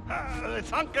 This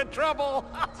hunk of trouble.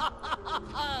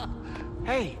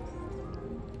 Hey,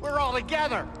 we're all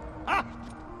together. Huh?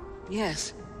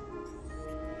 Yes.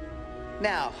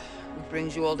 Now, what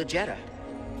brings you all to Jeddah?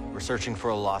 We're searching for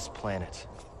a lost planet.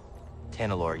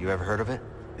 Tanalorr, you ever heard of it?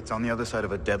 It's on the other side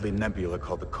of a deadly nebula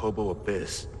called the Kobo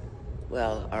Abyss.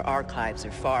 Well, our archives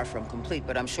are far from complete,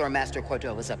 but I'm sure Master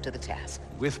Cordova's up to the task.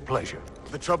 With pleasure.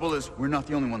 The trouble is, we're not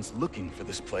the only ones looking for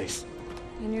this place.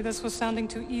 You knew this was sounding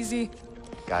too easy.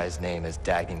 Guy's name is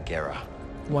Dagan Gera.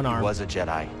 One arm. He was a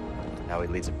Jedi. Now he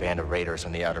leads a band of raiders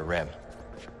on the Outer Rim.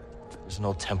 There's an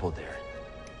old temple there.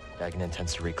 Dagan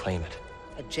intends to reclaim it.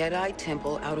 A Jedi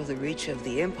temple out of the reach of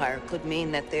the Empire could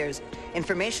mean that there's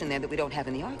information there that we don't have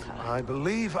in the archive. I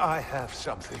believe I have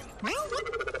something.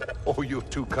 Oh, you're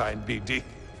too kind, BD.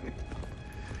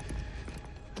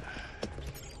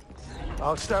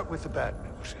 I'll start with the bad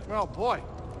news. Oh boy,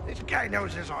 this guy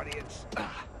knows his audience.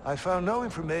 I found no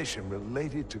information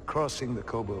related to crossing the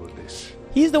Kobo Abyss.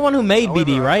 He's the one who made However,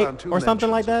 BD, I right? found two Or something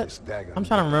like mentions that. of this Dagan I'm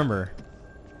trying to remember.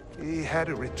 He had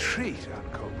a retreat on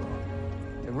Kobo,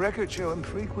 and records show him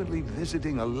frequently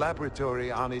visiting a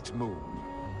laboratory on its moon.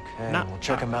 Okay, Not we'll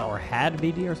check him out. Or had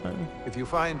BD or something. If you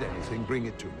find anything, bring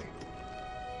it to me.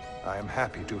 I am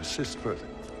happy to assist further.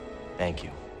 Thank you.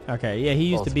 Okay, yeah, he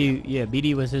used to be, yeah,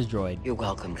 BD was his droid. You're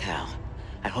welcome, Cal.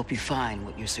 I hope you find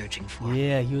what you're searching for.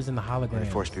 Yeah, he was in the hologram. May the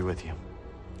Force be with you.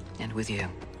 And with you.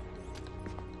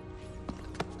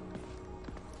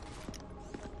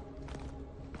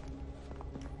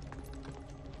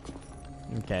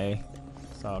 Okay,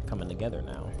 it's all coming together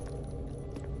now.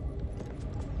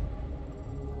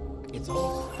 It's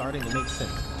all starting to make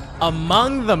sense.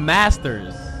 Among the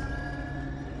Masters.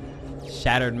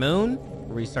 Shattered Moon.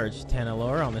 Research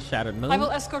Tanalor on the Shattered Moon. I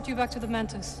will escort you back to the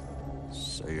Mantis.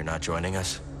 So you're not joining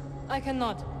us? I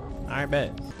cannot. I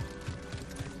bet.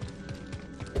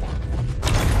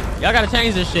 Y'all gotta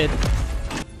change this shit.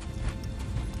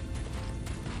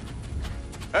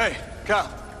 Hey, Cal,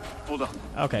 hold on.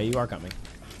 Okay, you are coming.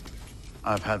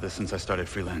 I've had this since I started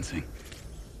freelancing.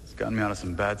 It's gotten me out of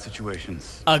some bad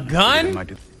situations. A gun?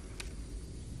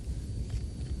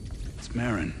 It's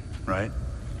Marin, right?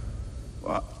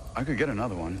 Well, I could get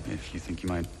another one if you think you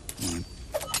might want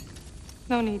it.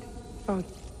 No need. Both.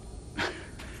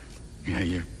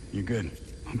 Yeah, you're good.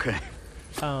 Okay.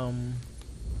 The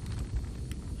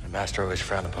Master always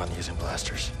frowned upon using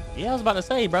blasters. Yeah, I was about to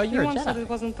say, bro, you're You a once said Jedi. it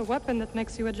wasn't the weapon that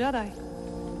makes you a Jedi.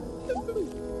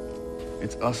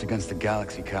 It's us against the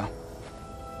galaxy, Cal.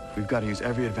 We've got to use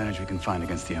every advantage we can find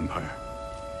against the Empire.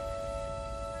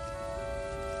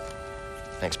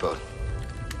 Thanks, Bode.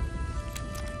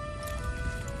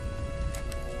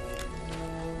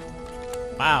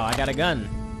 Wow, I got a gun.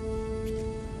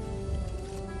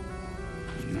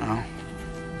 Now,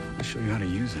 I'll show you how to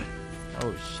use it.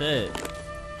 Oh, shit.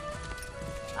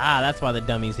 Ah, that's why the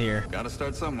dummy's here. Gotta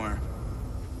start somewhere.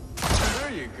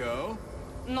 There you go.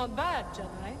 Not bad,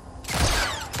 Jedi.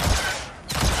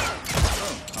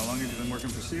 So, how long have you been working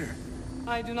for Seer?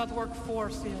 I do not work for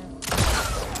Seer.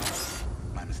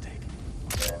 My mistake.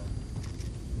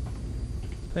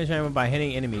 Finish ammo by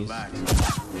hitting enemies. Relax.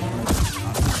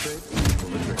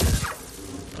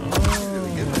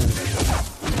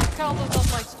 Cal does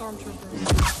not like stormtroopers.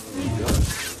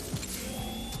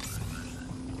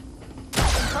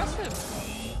 Impressive.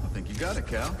 I think you got it,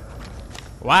 Cal.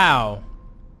 Wow.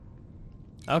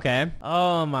 Okay.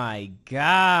 Oh my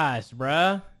gosh,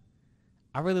 bruh.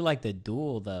 I really like the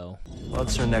duel, though.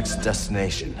 What's our next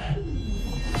destination?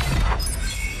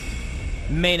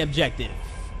 Main objective.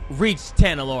 Reach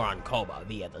Tanalor on Koba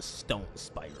via the Stone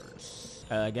Spires.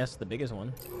 I guess the biggest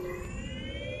one.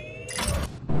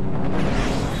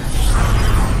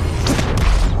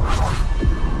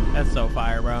 That's so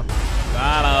fire, bro.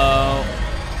 Bravo.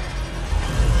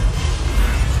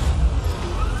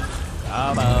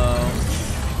 Bravo.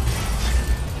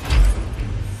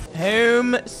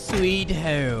 Home sweet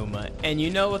home. And you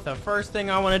know what the first thing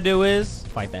I want to do is?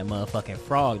 Fight that motherfucking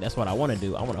frog. That's what I want to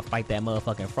do. I want to fight that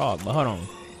motherfucking frog. But hold on.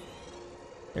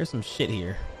 There's some shit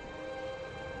here.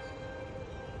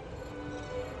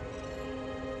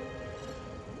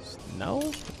 No?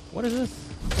 What is this?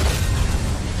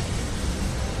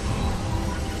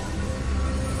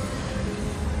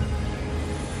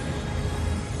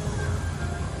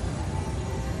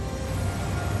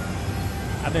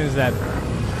 I think it's that.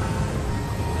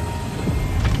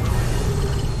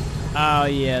 Oh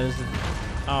yeah, this is.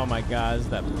 Oh my god, this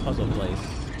is that puzzle place.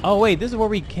 Oh wait, this is where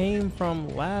we came from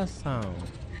last time.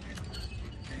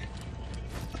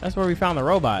 That's where we found the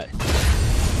robot.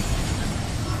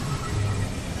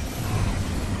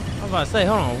 I was about to say,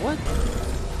 hold on, what?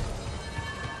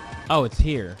 Oh, it's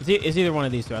here. It's either one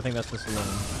of these two. I think that's the saloon.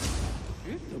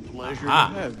 It's a pleasure Ah.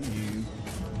 to have you.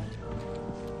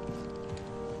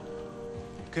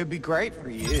 Could be great for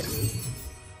you.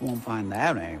 Won't find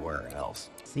that anywhere else.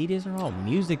 See, these are all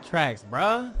music tracks,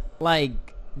 bruh. Like,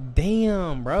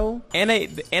 damn, bro. And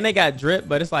they got drip,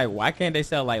 but it's like, why can't they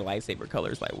sell like lightsaber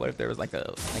colors? Like, what if there was like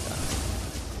a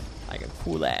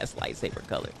cool ass lightsaber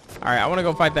color? All right, I want to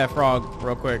go fight that frog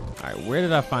real quick. All right, where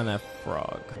did I find that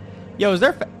frog? Yo,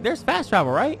 there's fast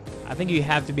travel, right? I think you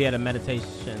have to be at a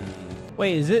meditation.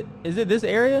 Wait, is it this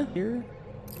area here?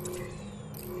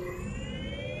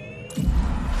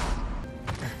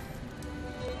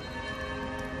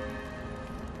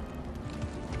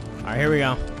 All right, here we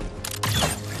go.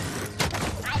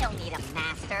 I don't need a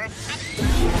master.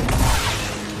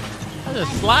 I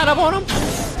just slide up on him.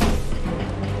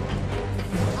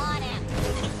 On him.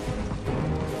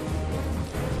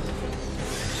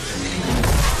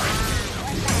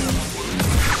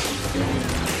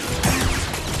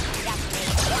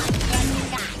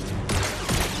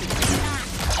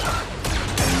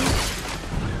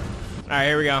 All right,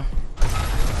 here we go.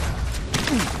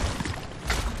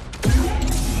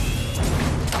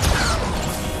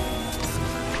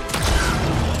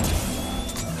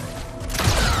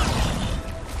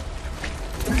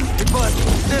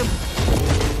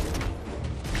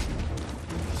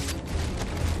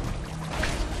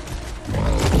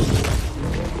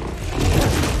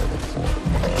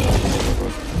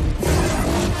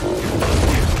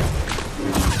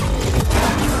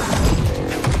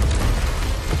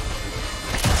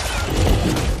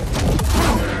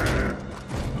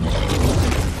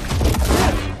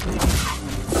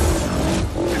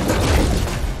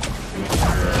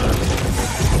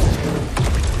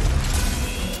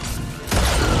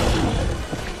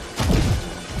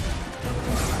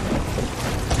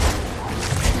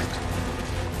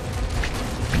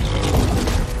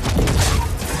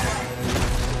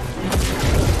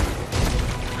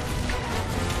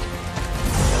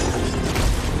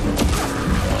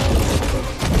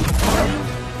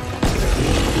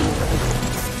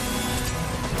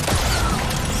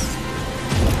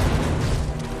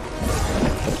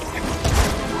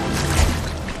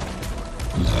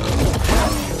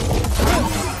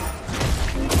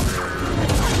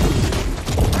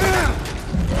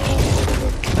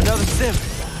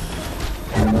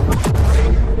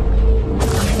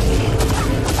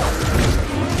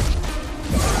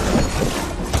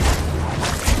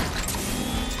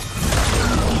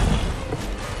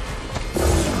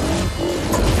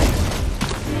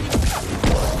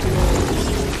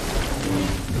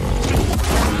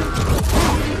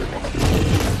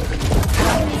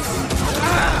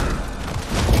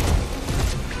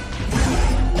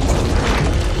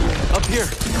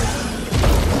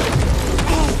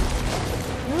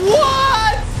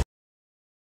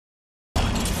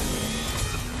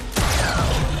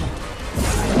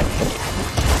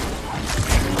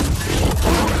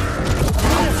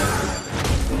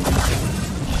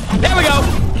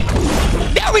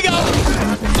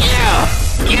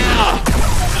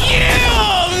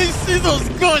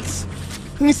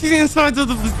 Let me see the insides of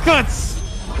the guts.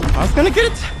 I was gonna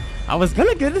get it. I was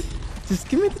gonna get it. Just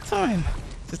give me the time.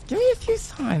 Just give me a few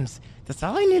times. That's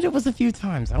all I needed was a few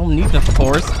times. I don't need the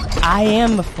Force. I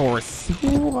am the Force.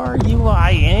 Who are you? I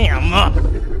am.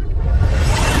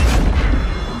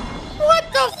 What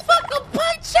the fuck, a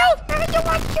poncho? How you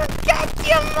want your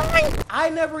goddamn mind? I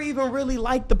never even really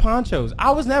liked the ponchos. I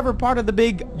was never part of the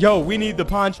big, yo, we need the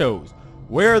ponchos.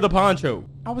 Where are the ponchos?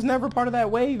 I was never part of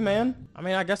that wave, man. I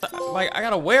mean, I guess I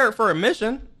gotta wear it for a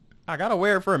mission. I gotta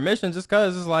wear it for a mission just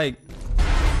cause it's like,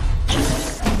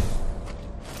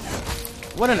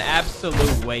 what an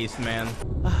absolute waste, man.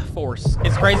 Force.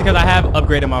 It's crazy because I have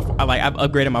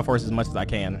upgraded my force as much as I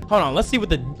can. Hold on, let's see what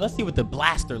the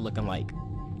blaster looking like.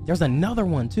 There's another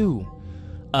one too.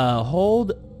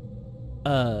 Hold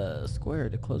square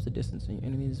to close the distance from your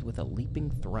enemies with a leaping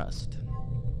thrust.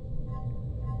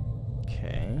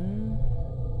 Okay.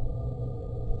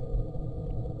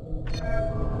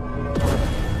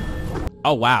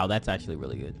 Oh wow, that's actually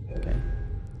really good. Okay.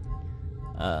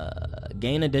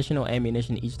 Gain additional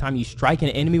ammunition each time you strike an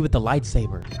enemy with the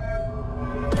lightsaber.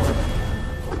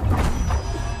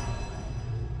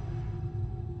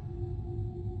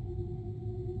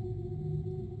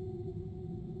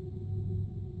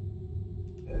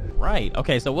 Right.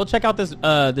 Okay, so we'll check out this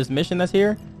this mission that's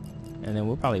here, and then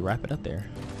we'll probably wrap it up there.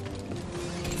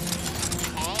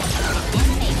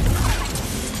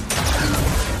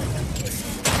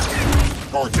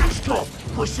 Target struck.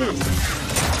 Persist. I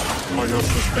have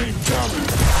sustained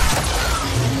damage.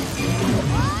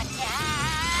 Watch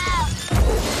out!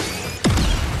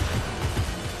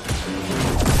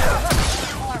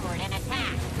 Forward and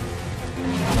attack.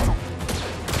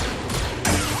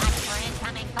 Watch for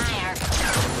incoming fire.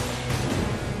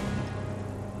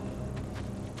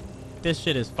 This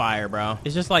shit is fire, bro.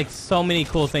 It's just like so many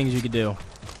cool things you could do.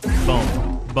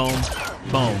 Boom, boom,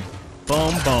 boom,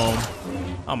 boom, boom.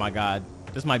 Oh my god.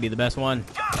 This might be the best one.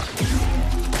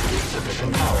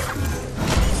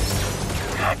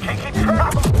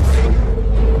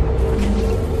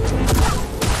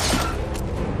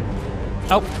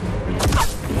 Oh.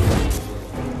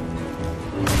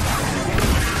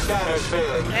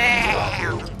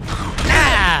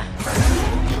 Ah.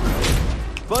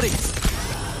 Buddy.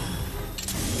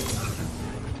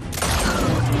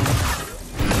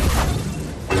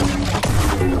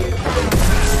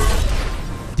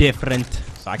 Different.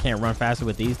 So I can't run faster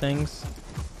with these things.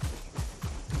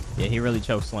 Yeah, he really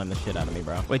chokeslammed the shit out of me,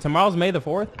 bro. Wait, tomorrow's May the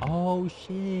 4th? Oh,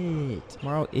 shit.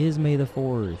 Tomorrow is May the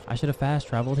 4th. I should have fast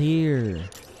traveled here.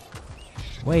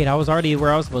 Wait, I was already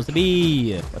where I was supposed to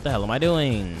be. What the hell am I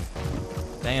doing?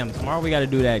 Damn, tomorrow we got to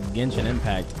do that Genshin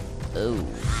Impact. Oh,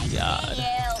 God.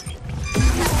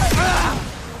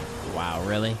 Wow,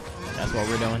 really? That's what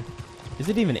we're doing? Is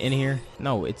it even in here?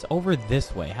 No, it's over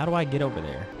this way. How do I get over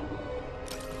there?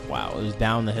 Wow, it was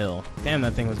down the hill. Damn,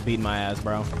 that thing was beating my ass,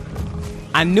 bro.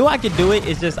 I knew I could do it.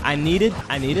 It's just I needed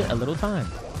a little time.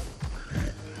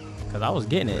 Cause I was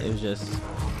getting it. It was just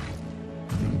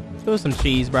it was some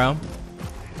cheese, bro.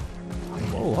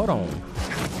 Whoa, hold on.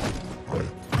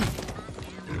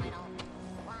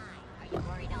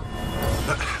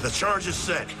 The charge is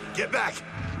set. Get back.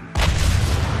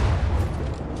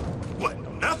 What?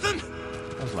 Nothing?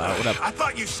 That was loud. What up? I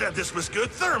thought you said this was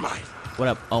good thermite. What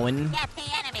up, Owen? Get the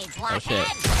enemy, Oh shit. More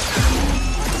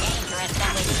dangerous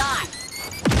than we thought.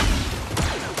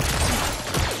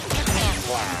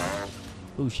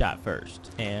 Who shot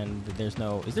first? And there's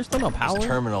no. Is there still no power? This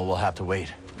terminal will have to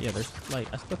wait. Yeah, there's like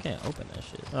I still can't open that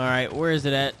shit. All right, where is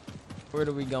it at? Where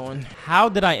are we going? How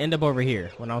did I end up over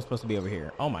here when I was supposed to be over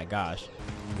here? Oh my gosh.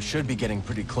 We should be getting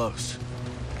pretty close.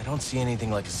 I don't see anything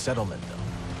like a settlement though.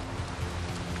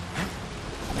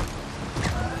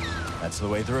 That's the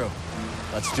way through.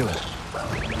 Let's do it.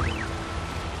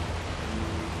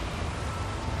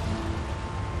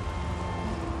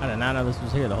 I did not know this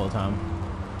was here the whole time.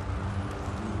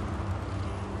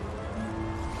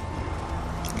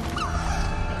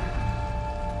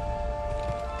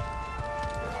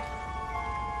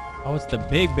 Oh, it's the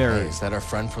big berry. Hey, is that our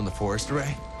friend from the forest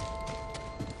array?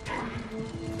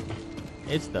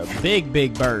 It's the big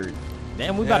bird.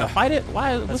 Damn, we about to fight it?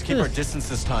 Why? Let's keep our distance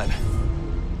this time.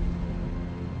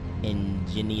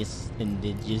 Indigenous. Okay.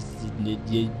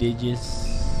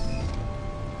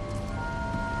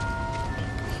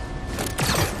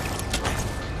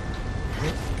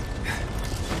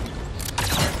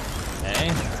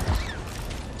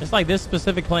 It's like this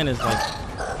specific planet is like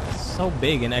so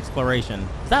big in exploration.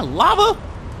 Is that lava?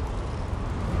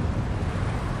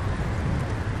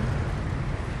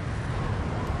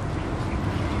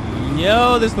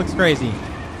 Yo, this looks crazy.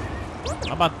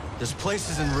 How about this place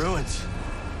is in ruins.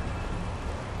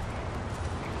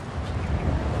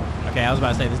 Okay, I was about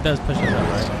to say, this does push us up,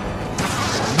 right?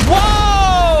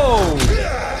 Whoa!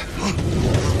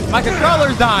 My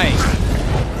controller's dying.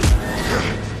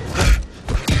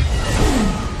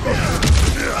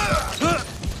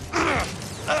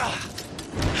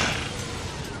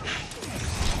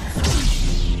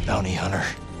 Bounty hunter.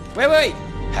 Wait.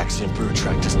 Axiom Brew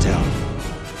tracked us down.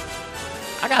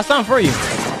 I got something for you.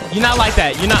 You're not like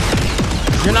that. You're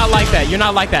not like that. You're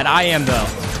not like that. I am, though.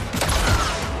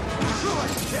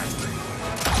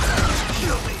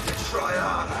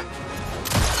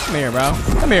 Come here, bro.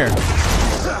 Come here.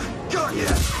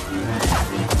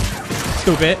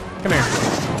 Stupid. Come here.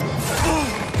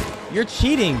 You're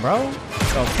cheating, bro.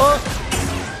 The fuck?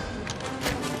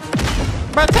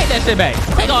 Bro, take that shit back.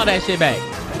 Take all that shit back.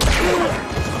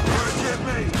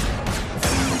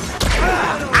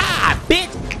 Ah, bitch.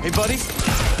 Hey, buddy.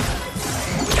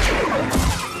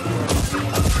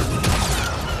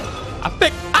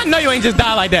 I know you ain't just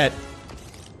die like that.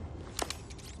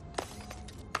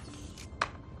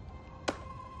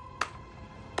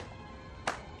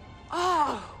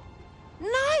 Oh,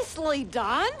 nicely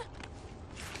done.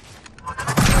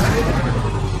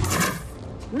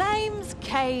 Name's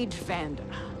Cage Vander.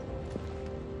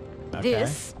 Okay.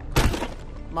 This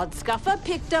Mudscuffer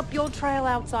picked up your trail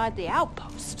outside the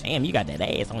outpost. Damn, you got that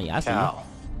ass on you. I see. Cal.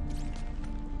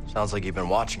 Sounds like you've been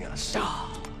watching us.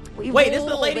 We've Wait, this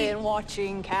the all lady? been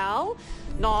watching, Cal.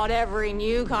 Not every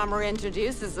newcomer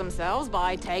introduces themselves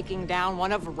by taking down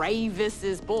one of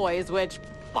Ravis's boys, which,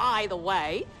 by the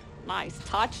way, nice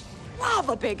touch. Love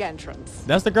a big entrance.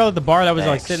 That's the girl at the bar that was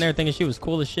like Thanks. sitting there thinking she was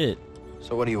cool as shit.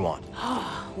 So what do you want?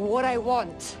 What I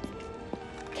want,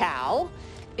 Cal,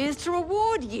 is to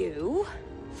reward you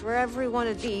for every one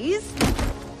of these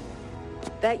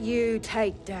that you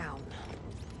take down.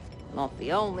 Not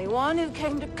the only one who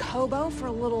came to Kobo for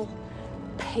a little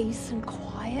peace and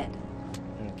quiet.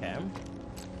 Okay.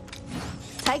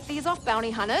 Take these off,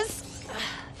 bounty hunters,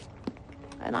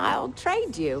 and I'll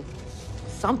trade you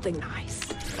something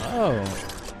nice. Oh.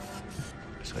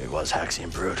 So he was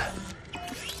Haxian Brood.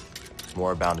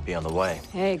 More bound to be on the way.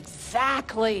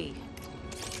 Exactly.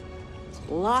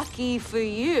 Lucky for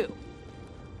you,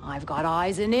 I've got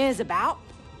eyes and ears about.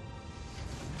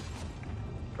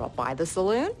 Drop by the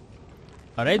saloon.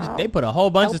 Oh, they put a whole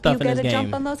bunch of stuff in this Help you get a jump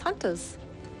game. on those hunters.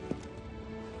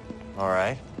 All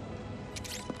right.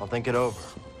 I'll think it over.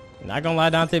 Not gonna lie,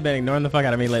 Dante been ignoring the fuck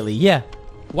out of me lately. Yeah.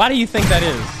 Why do you think that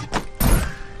is?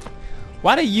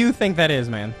 Why do you think that is,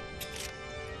 man?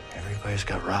 Everybody's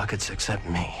got rockets except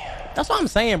me. That's what I'm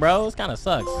saying, bro. This kind of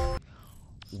sucks.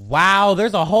 Wow,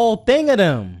 there's a whole thing of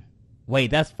them.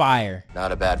 Wait, that's fire.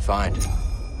 Not a bad find.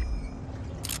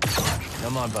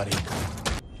 Come on, buddy.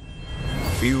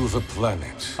 Feel the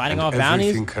planet. Fighting and all bounties.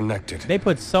 everything connected. They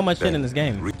put so much shit in this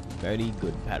game. Very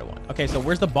good, Padawan. Okay, so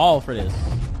where's the ball for this?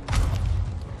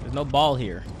 There's no ball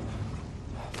here.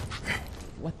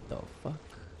 What the fuck?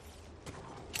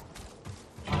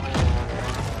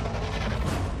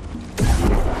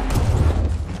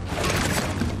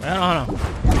 Hold on.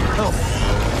 Oh.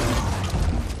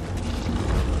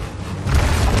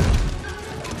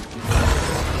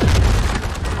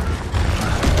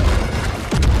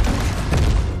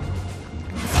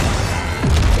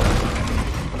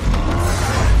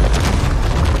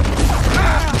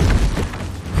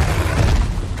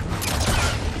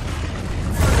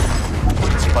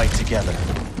 Let's fight together.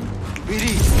 BD,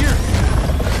 here!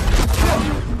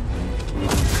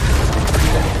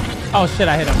 Oh shit,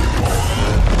 I hit him.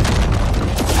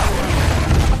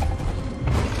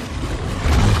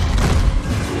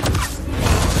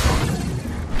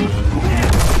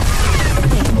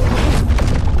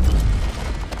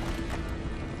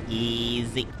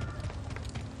 Easy.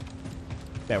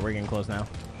 Bet we're getting close now.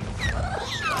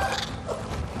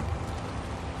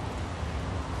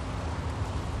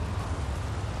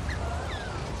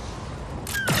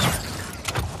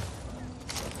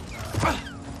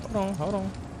 Hold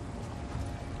on.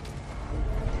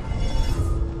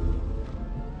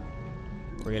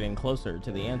 We're getting closer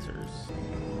to the answers.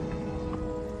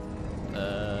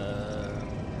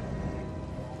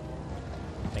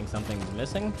 Think something's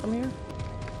missing from here?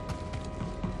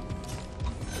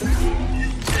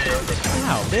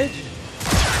 Ow, bitch.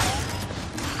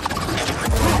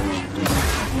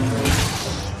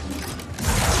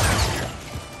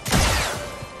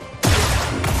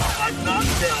 I'm not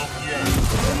down yet.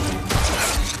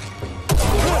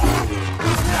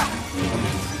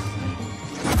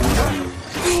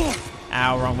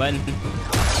 Ow, wrong button.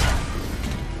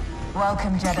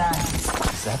 Welcome, Jedi.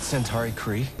 Is that Centauri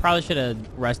Kree? Probably should have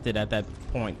rested at that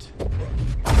point.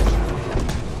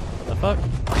 What the fuck?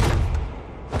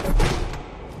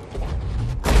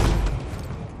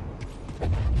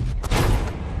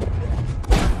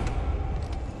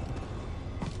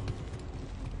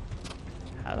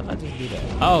 do that?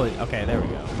 Oh, okay, there we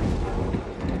go.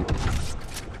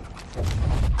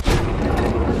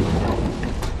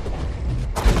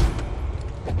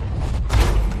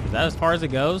 Is that as far as it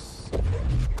goes?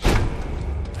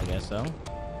 I guess so.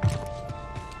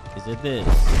 Is it this?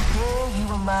 Here you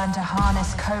will learn to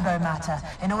harness Kobo matter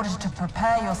in order to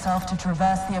prepare yourself to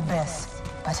traverse the abyss.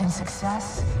 But in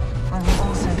success, we will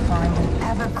also find an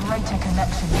ever greater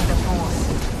connection with the Force.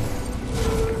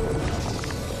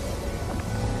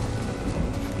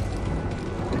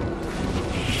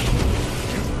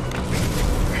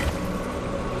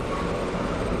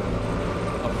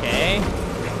 Okay.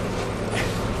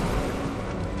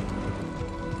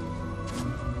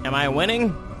 Am I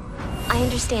winning? I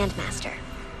understand, Master.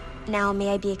 Now may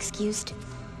I be excused?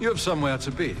 You have somewhere to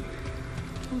be.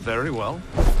 Very well.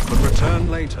 But return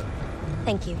later.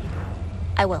 Thank you.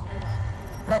 I will.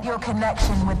 Let your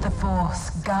connection with the Force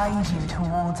guide you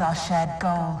towards our shared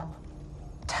goal.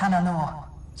 Tanalor.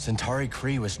 Centauri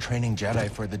Kree was training Jedi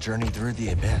for the journey through the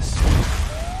abyss.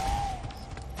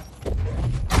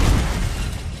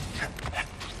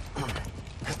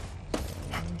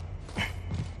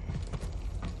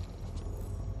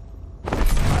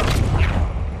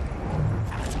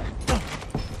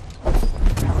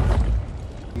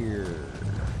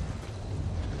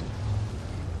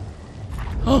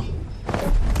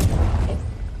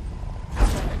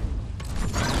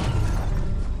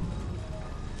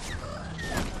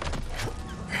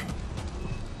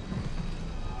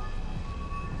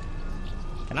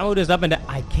 Can I move this up and down?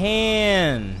 I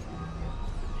can.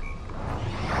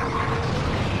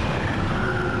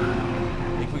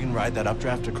 Think we can ride that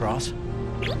updraft across?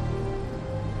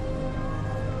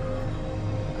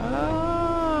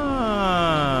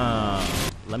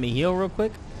 Let me heal real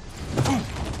quick.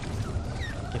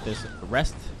 Get this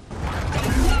rest.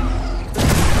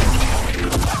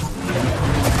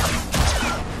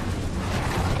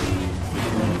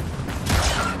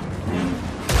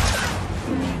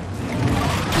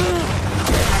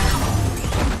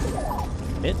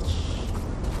 Bitch.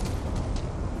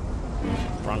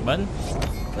 Wrong button.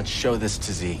 Let's show this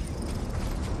to Z.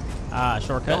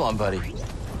 Shortcut. Come on, buddy.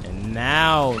 And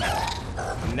now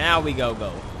we go.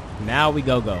 Now we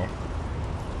go.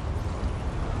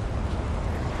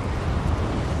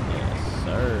 Yes,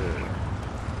 sir.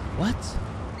 What?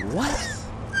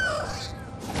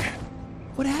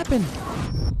 What happened?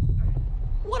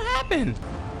 What happened?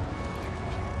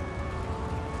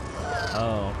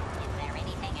 Oh. Is there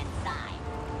anything inside?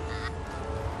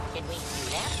 Should we do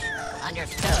this?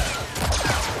 Understood.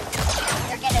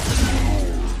 Forget it.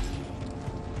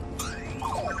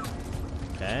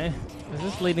 Okay. Is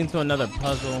this leading to another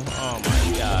puzzle? Oh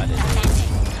my god.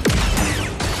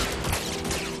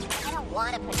 I don't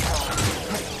want to patrol.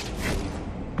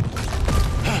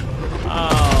 Oh.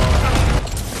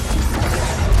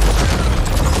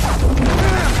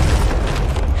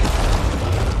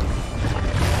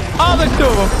 Oh, there's two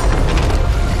of them.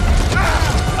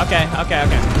 Okay.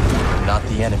 Not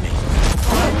the enemy.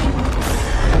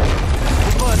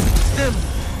 Come on, Stim.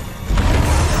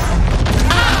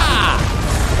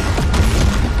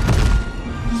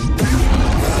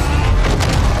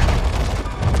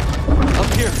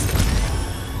 Up here.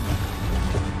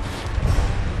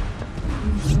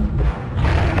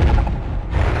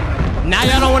 Now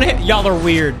y'all don't want to hit. Y'all are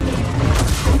weird.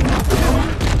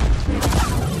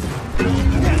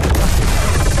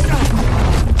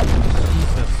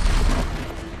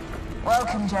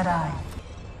 Welcome, Jedi.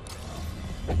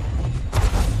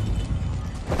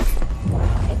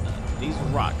 These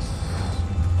rocks.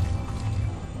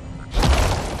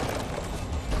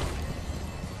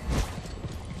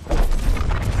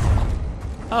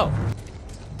 Oh.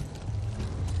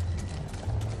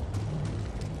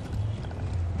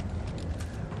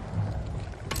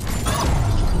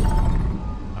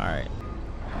 All right.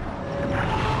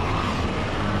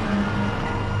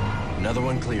 Another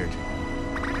one cleared.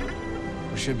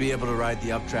 We should be able to ride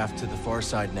the updraft to the far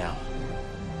side now.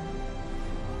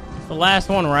 It's the last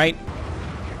one, right?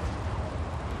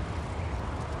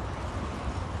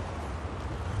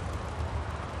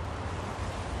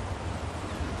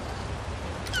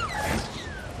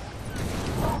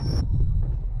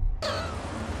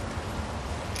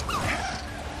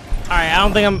 All right, I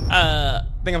don't think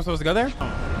I'm supposed to go there.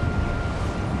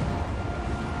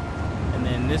 And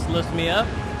then this lifts me up.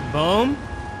 Boom.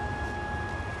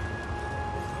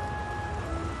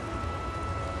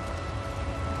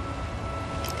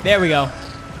 There we go.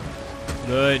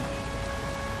 Good.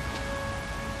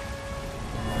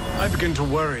 I begin to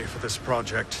worry for this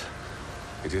project.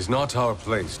 It is not our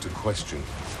place to question.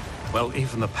 Well,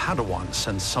 even the Padawan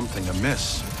sensed something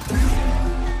amiss.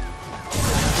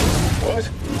 What?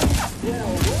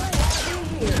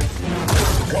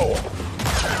 Go.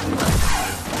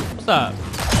 What's up?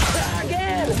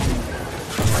 Again.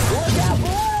 Look out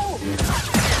below.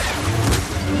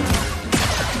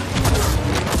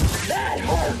 That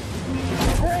hurt.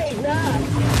 Great knock.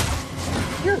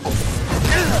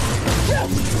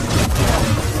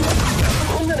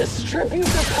 I'm gonna strip you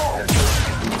apart.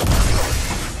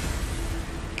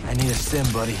 I need a stim,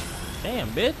 buddy. Damn,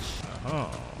 bitch.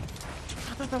 Oh.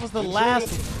 I thought that was the last.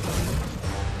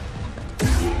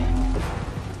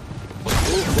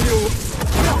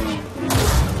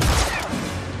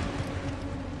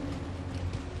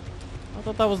 I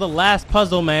thought that was the last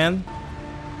puzzle, man.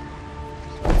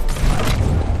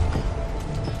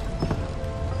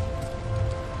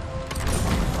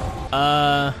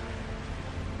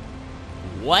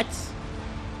 What?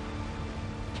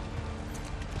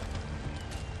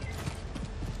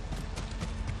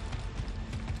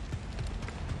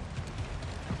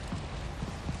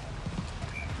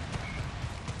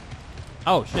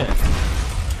 Oh, shit.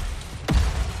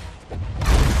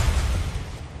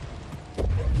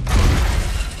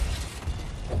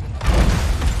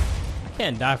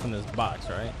 Can't die from this box,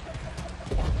 right?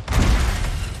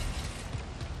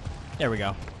 There we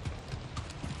go.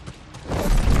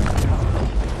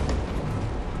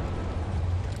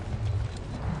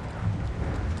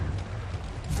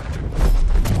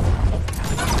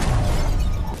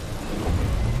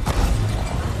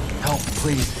 Help,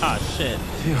 please. Ah, shit.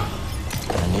 Phew.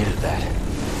 I needed that.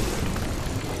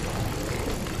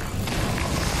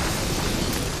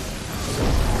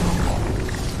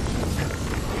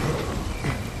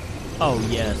 Oh,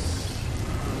 yes.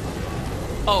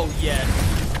 Oh, yes.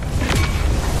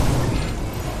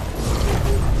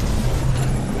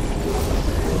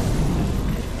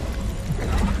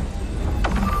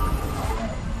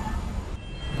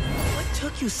 What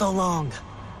took you so long?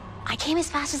 I came as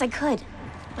fast as I could.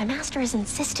 My master is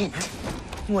insistent.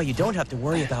 Well, you don't have to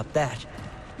worry about that.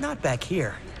 Not back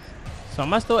here. So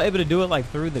am I still able to do it like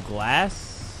through the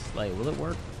glass? Like, will it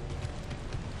work?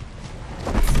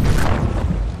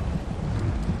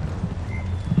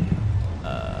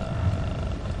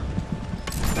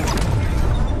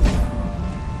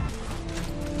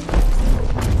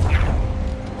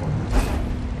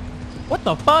 What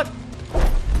the fuck?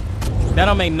 That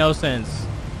don't make no sense.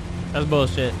 That's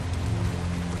bullshit.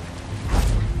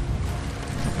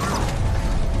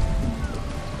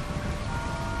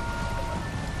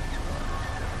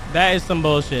 That is some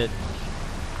bullshit.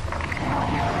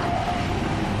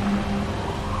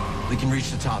 We can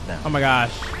reach the top now. Oh my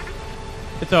gosh.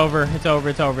 It's over. It's over.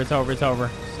 It's over. It's over. It's over.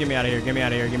 Just get me out of here. Get me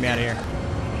out of here. Get me out of here.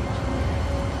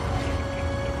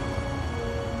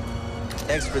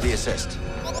 Thanks for the assist.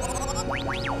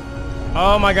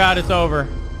 Oh my god, it's over.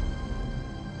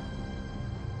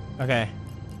 Okay.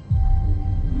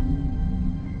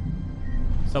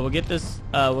 So we'll get this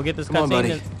Come on, buddy.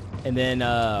 cutscene and then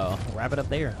wrap it up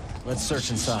there. Let's search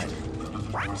inside.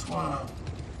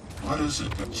 What is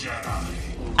it, the Jedi?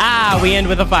 Ah, we end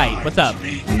with a fight. What's up? Shut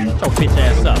your bitch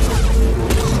ass up.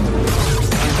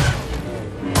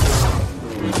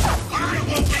 I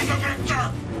will be the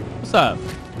victor! What's up?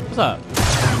 What's up?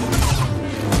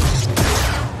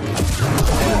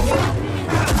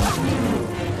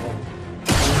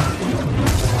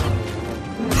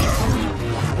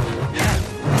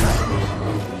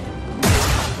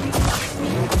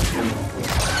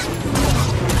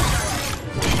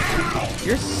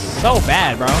 You're so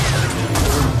bad, bro.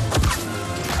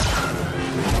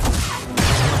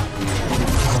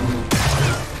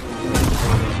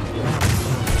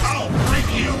 I'll bring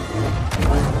you!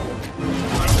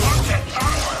 I want that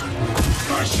power!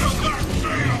 I shall not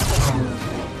fail!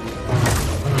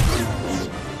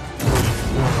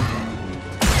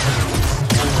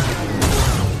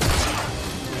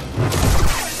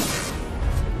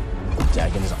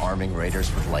 Dagon is arming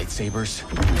raiders with lightsabers.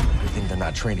 I think they're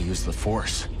not trained to use the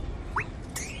Force.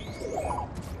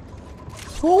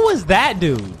 Who was that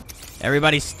dude?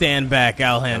 Everybody stand back.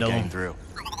 I'll handle him. Through.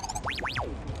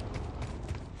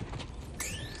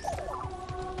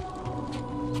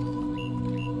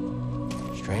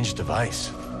 Strange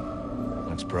device.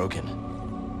 Looks broken.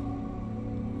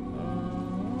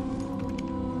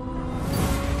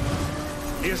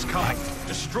 He is coming.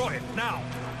 Destroy it now.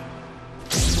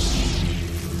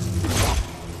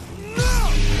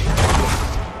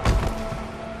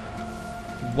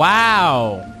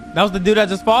 Wow. That was the dude I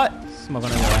just fought? Smoke on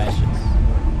your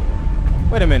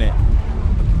ashes. Wait a minute.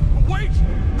 Wait!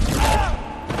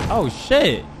 Oh,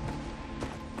 shit.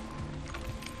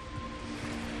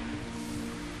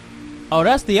 Oh,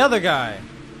 that's the other guy.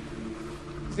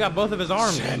 He's got both of his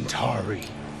arms. Centauri.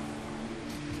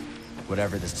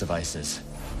 Whatever this device is,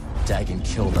 Dagon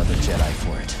killed other Jedi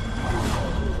for it.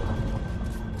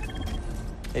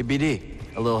 Hey, BD,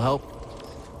 a little help?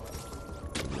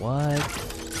 What?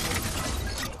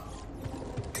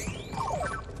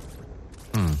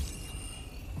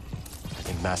 I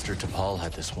think Master T'Pol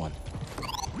had this one.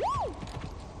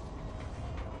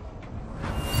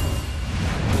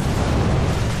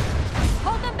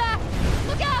 Hold them back!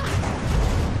 Look out!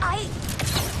 I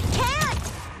can't!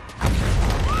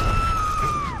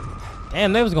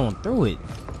 Damn, they was going through it.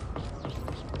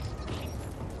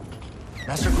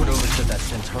 Master Cordova said that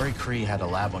Centauri Kree had a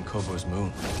lab on Kobo's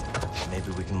moon. Maybe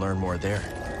we can learn more there.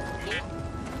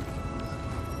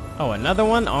 Oh, another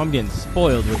one? Oh, I'm getting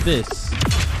spoiled with this.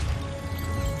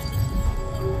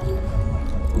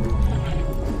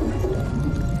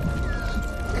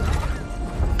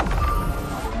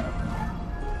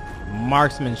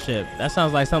 Marksmanship. That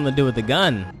sounds like something to do with the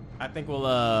gun. I think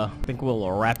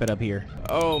we'll wrap it up here.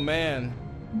 Oh man,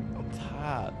 I'm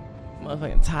tired.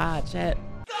 Motherfucking tired, chat.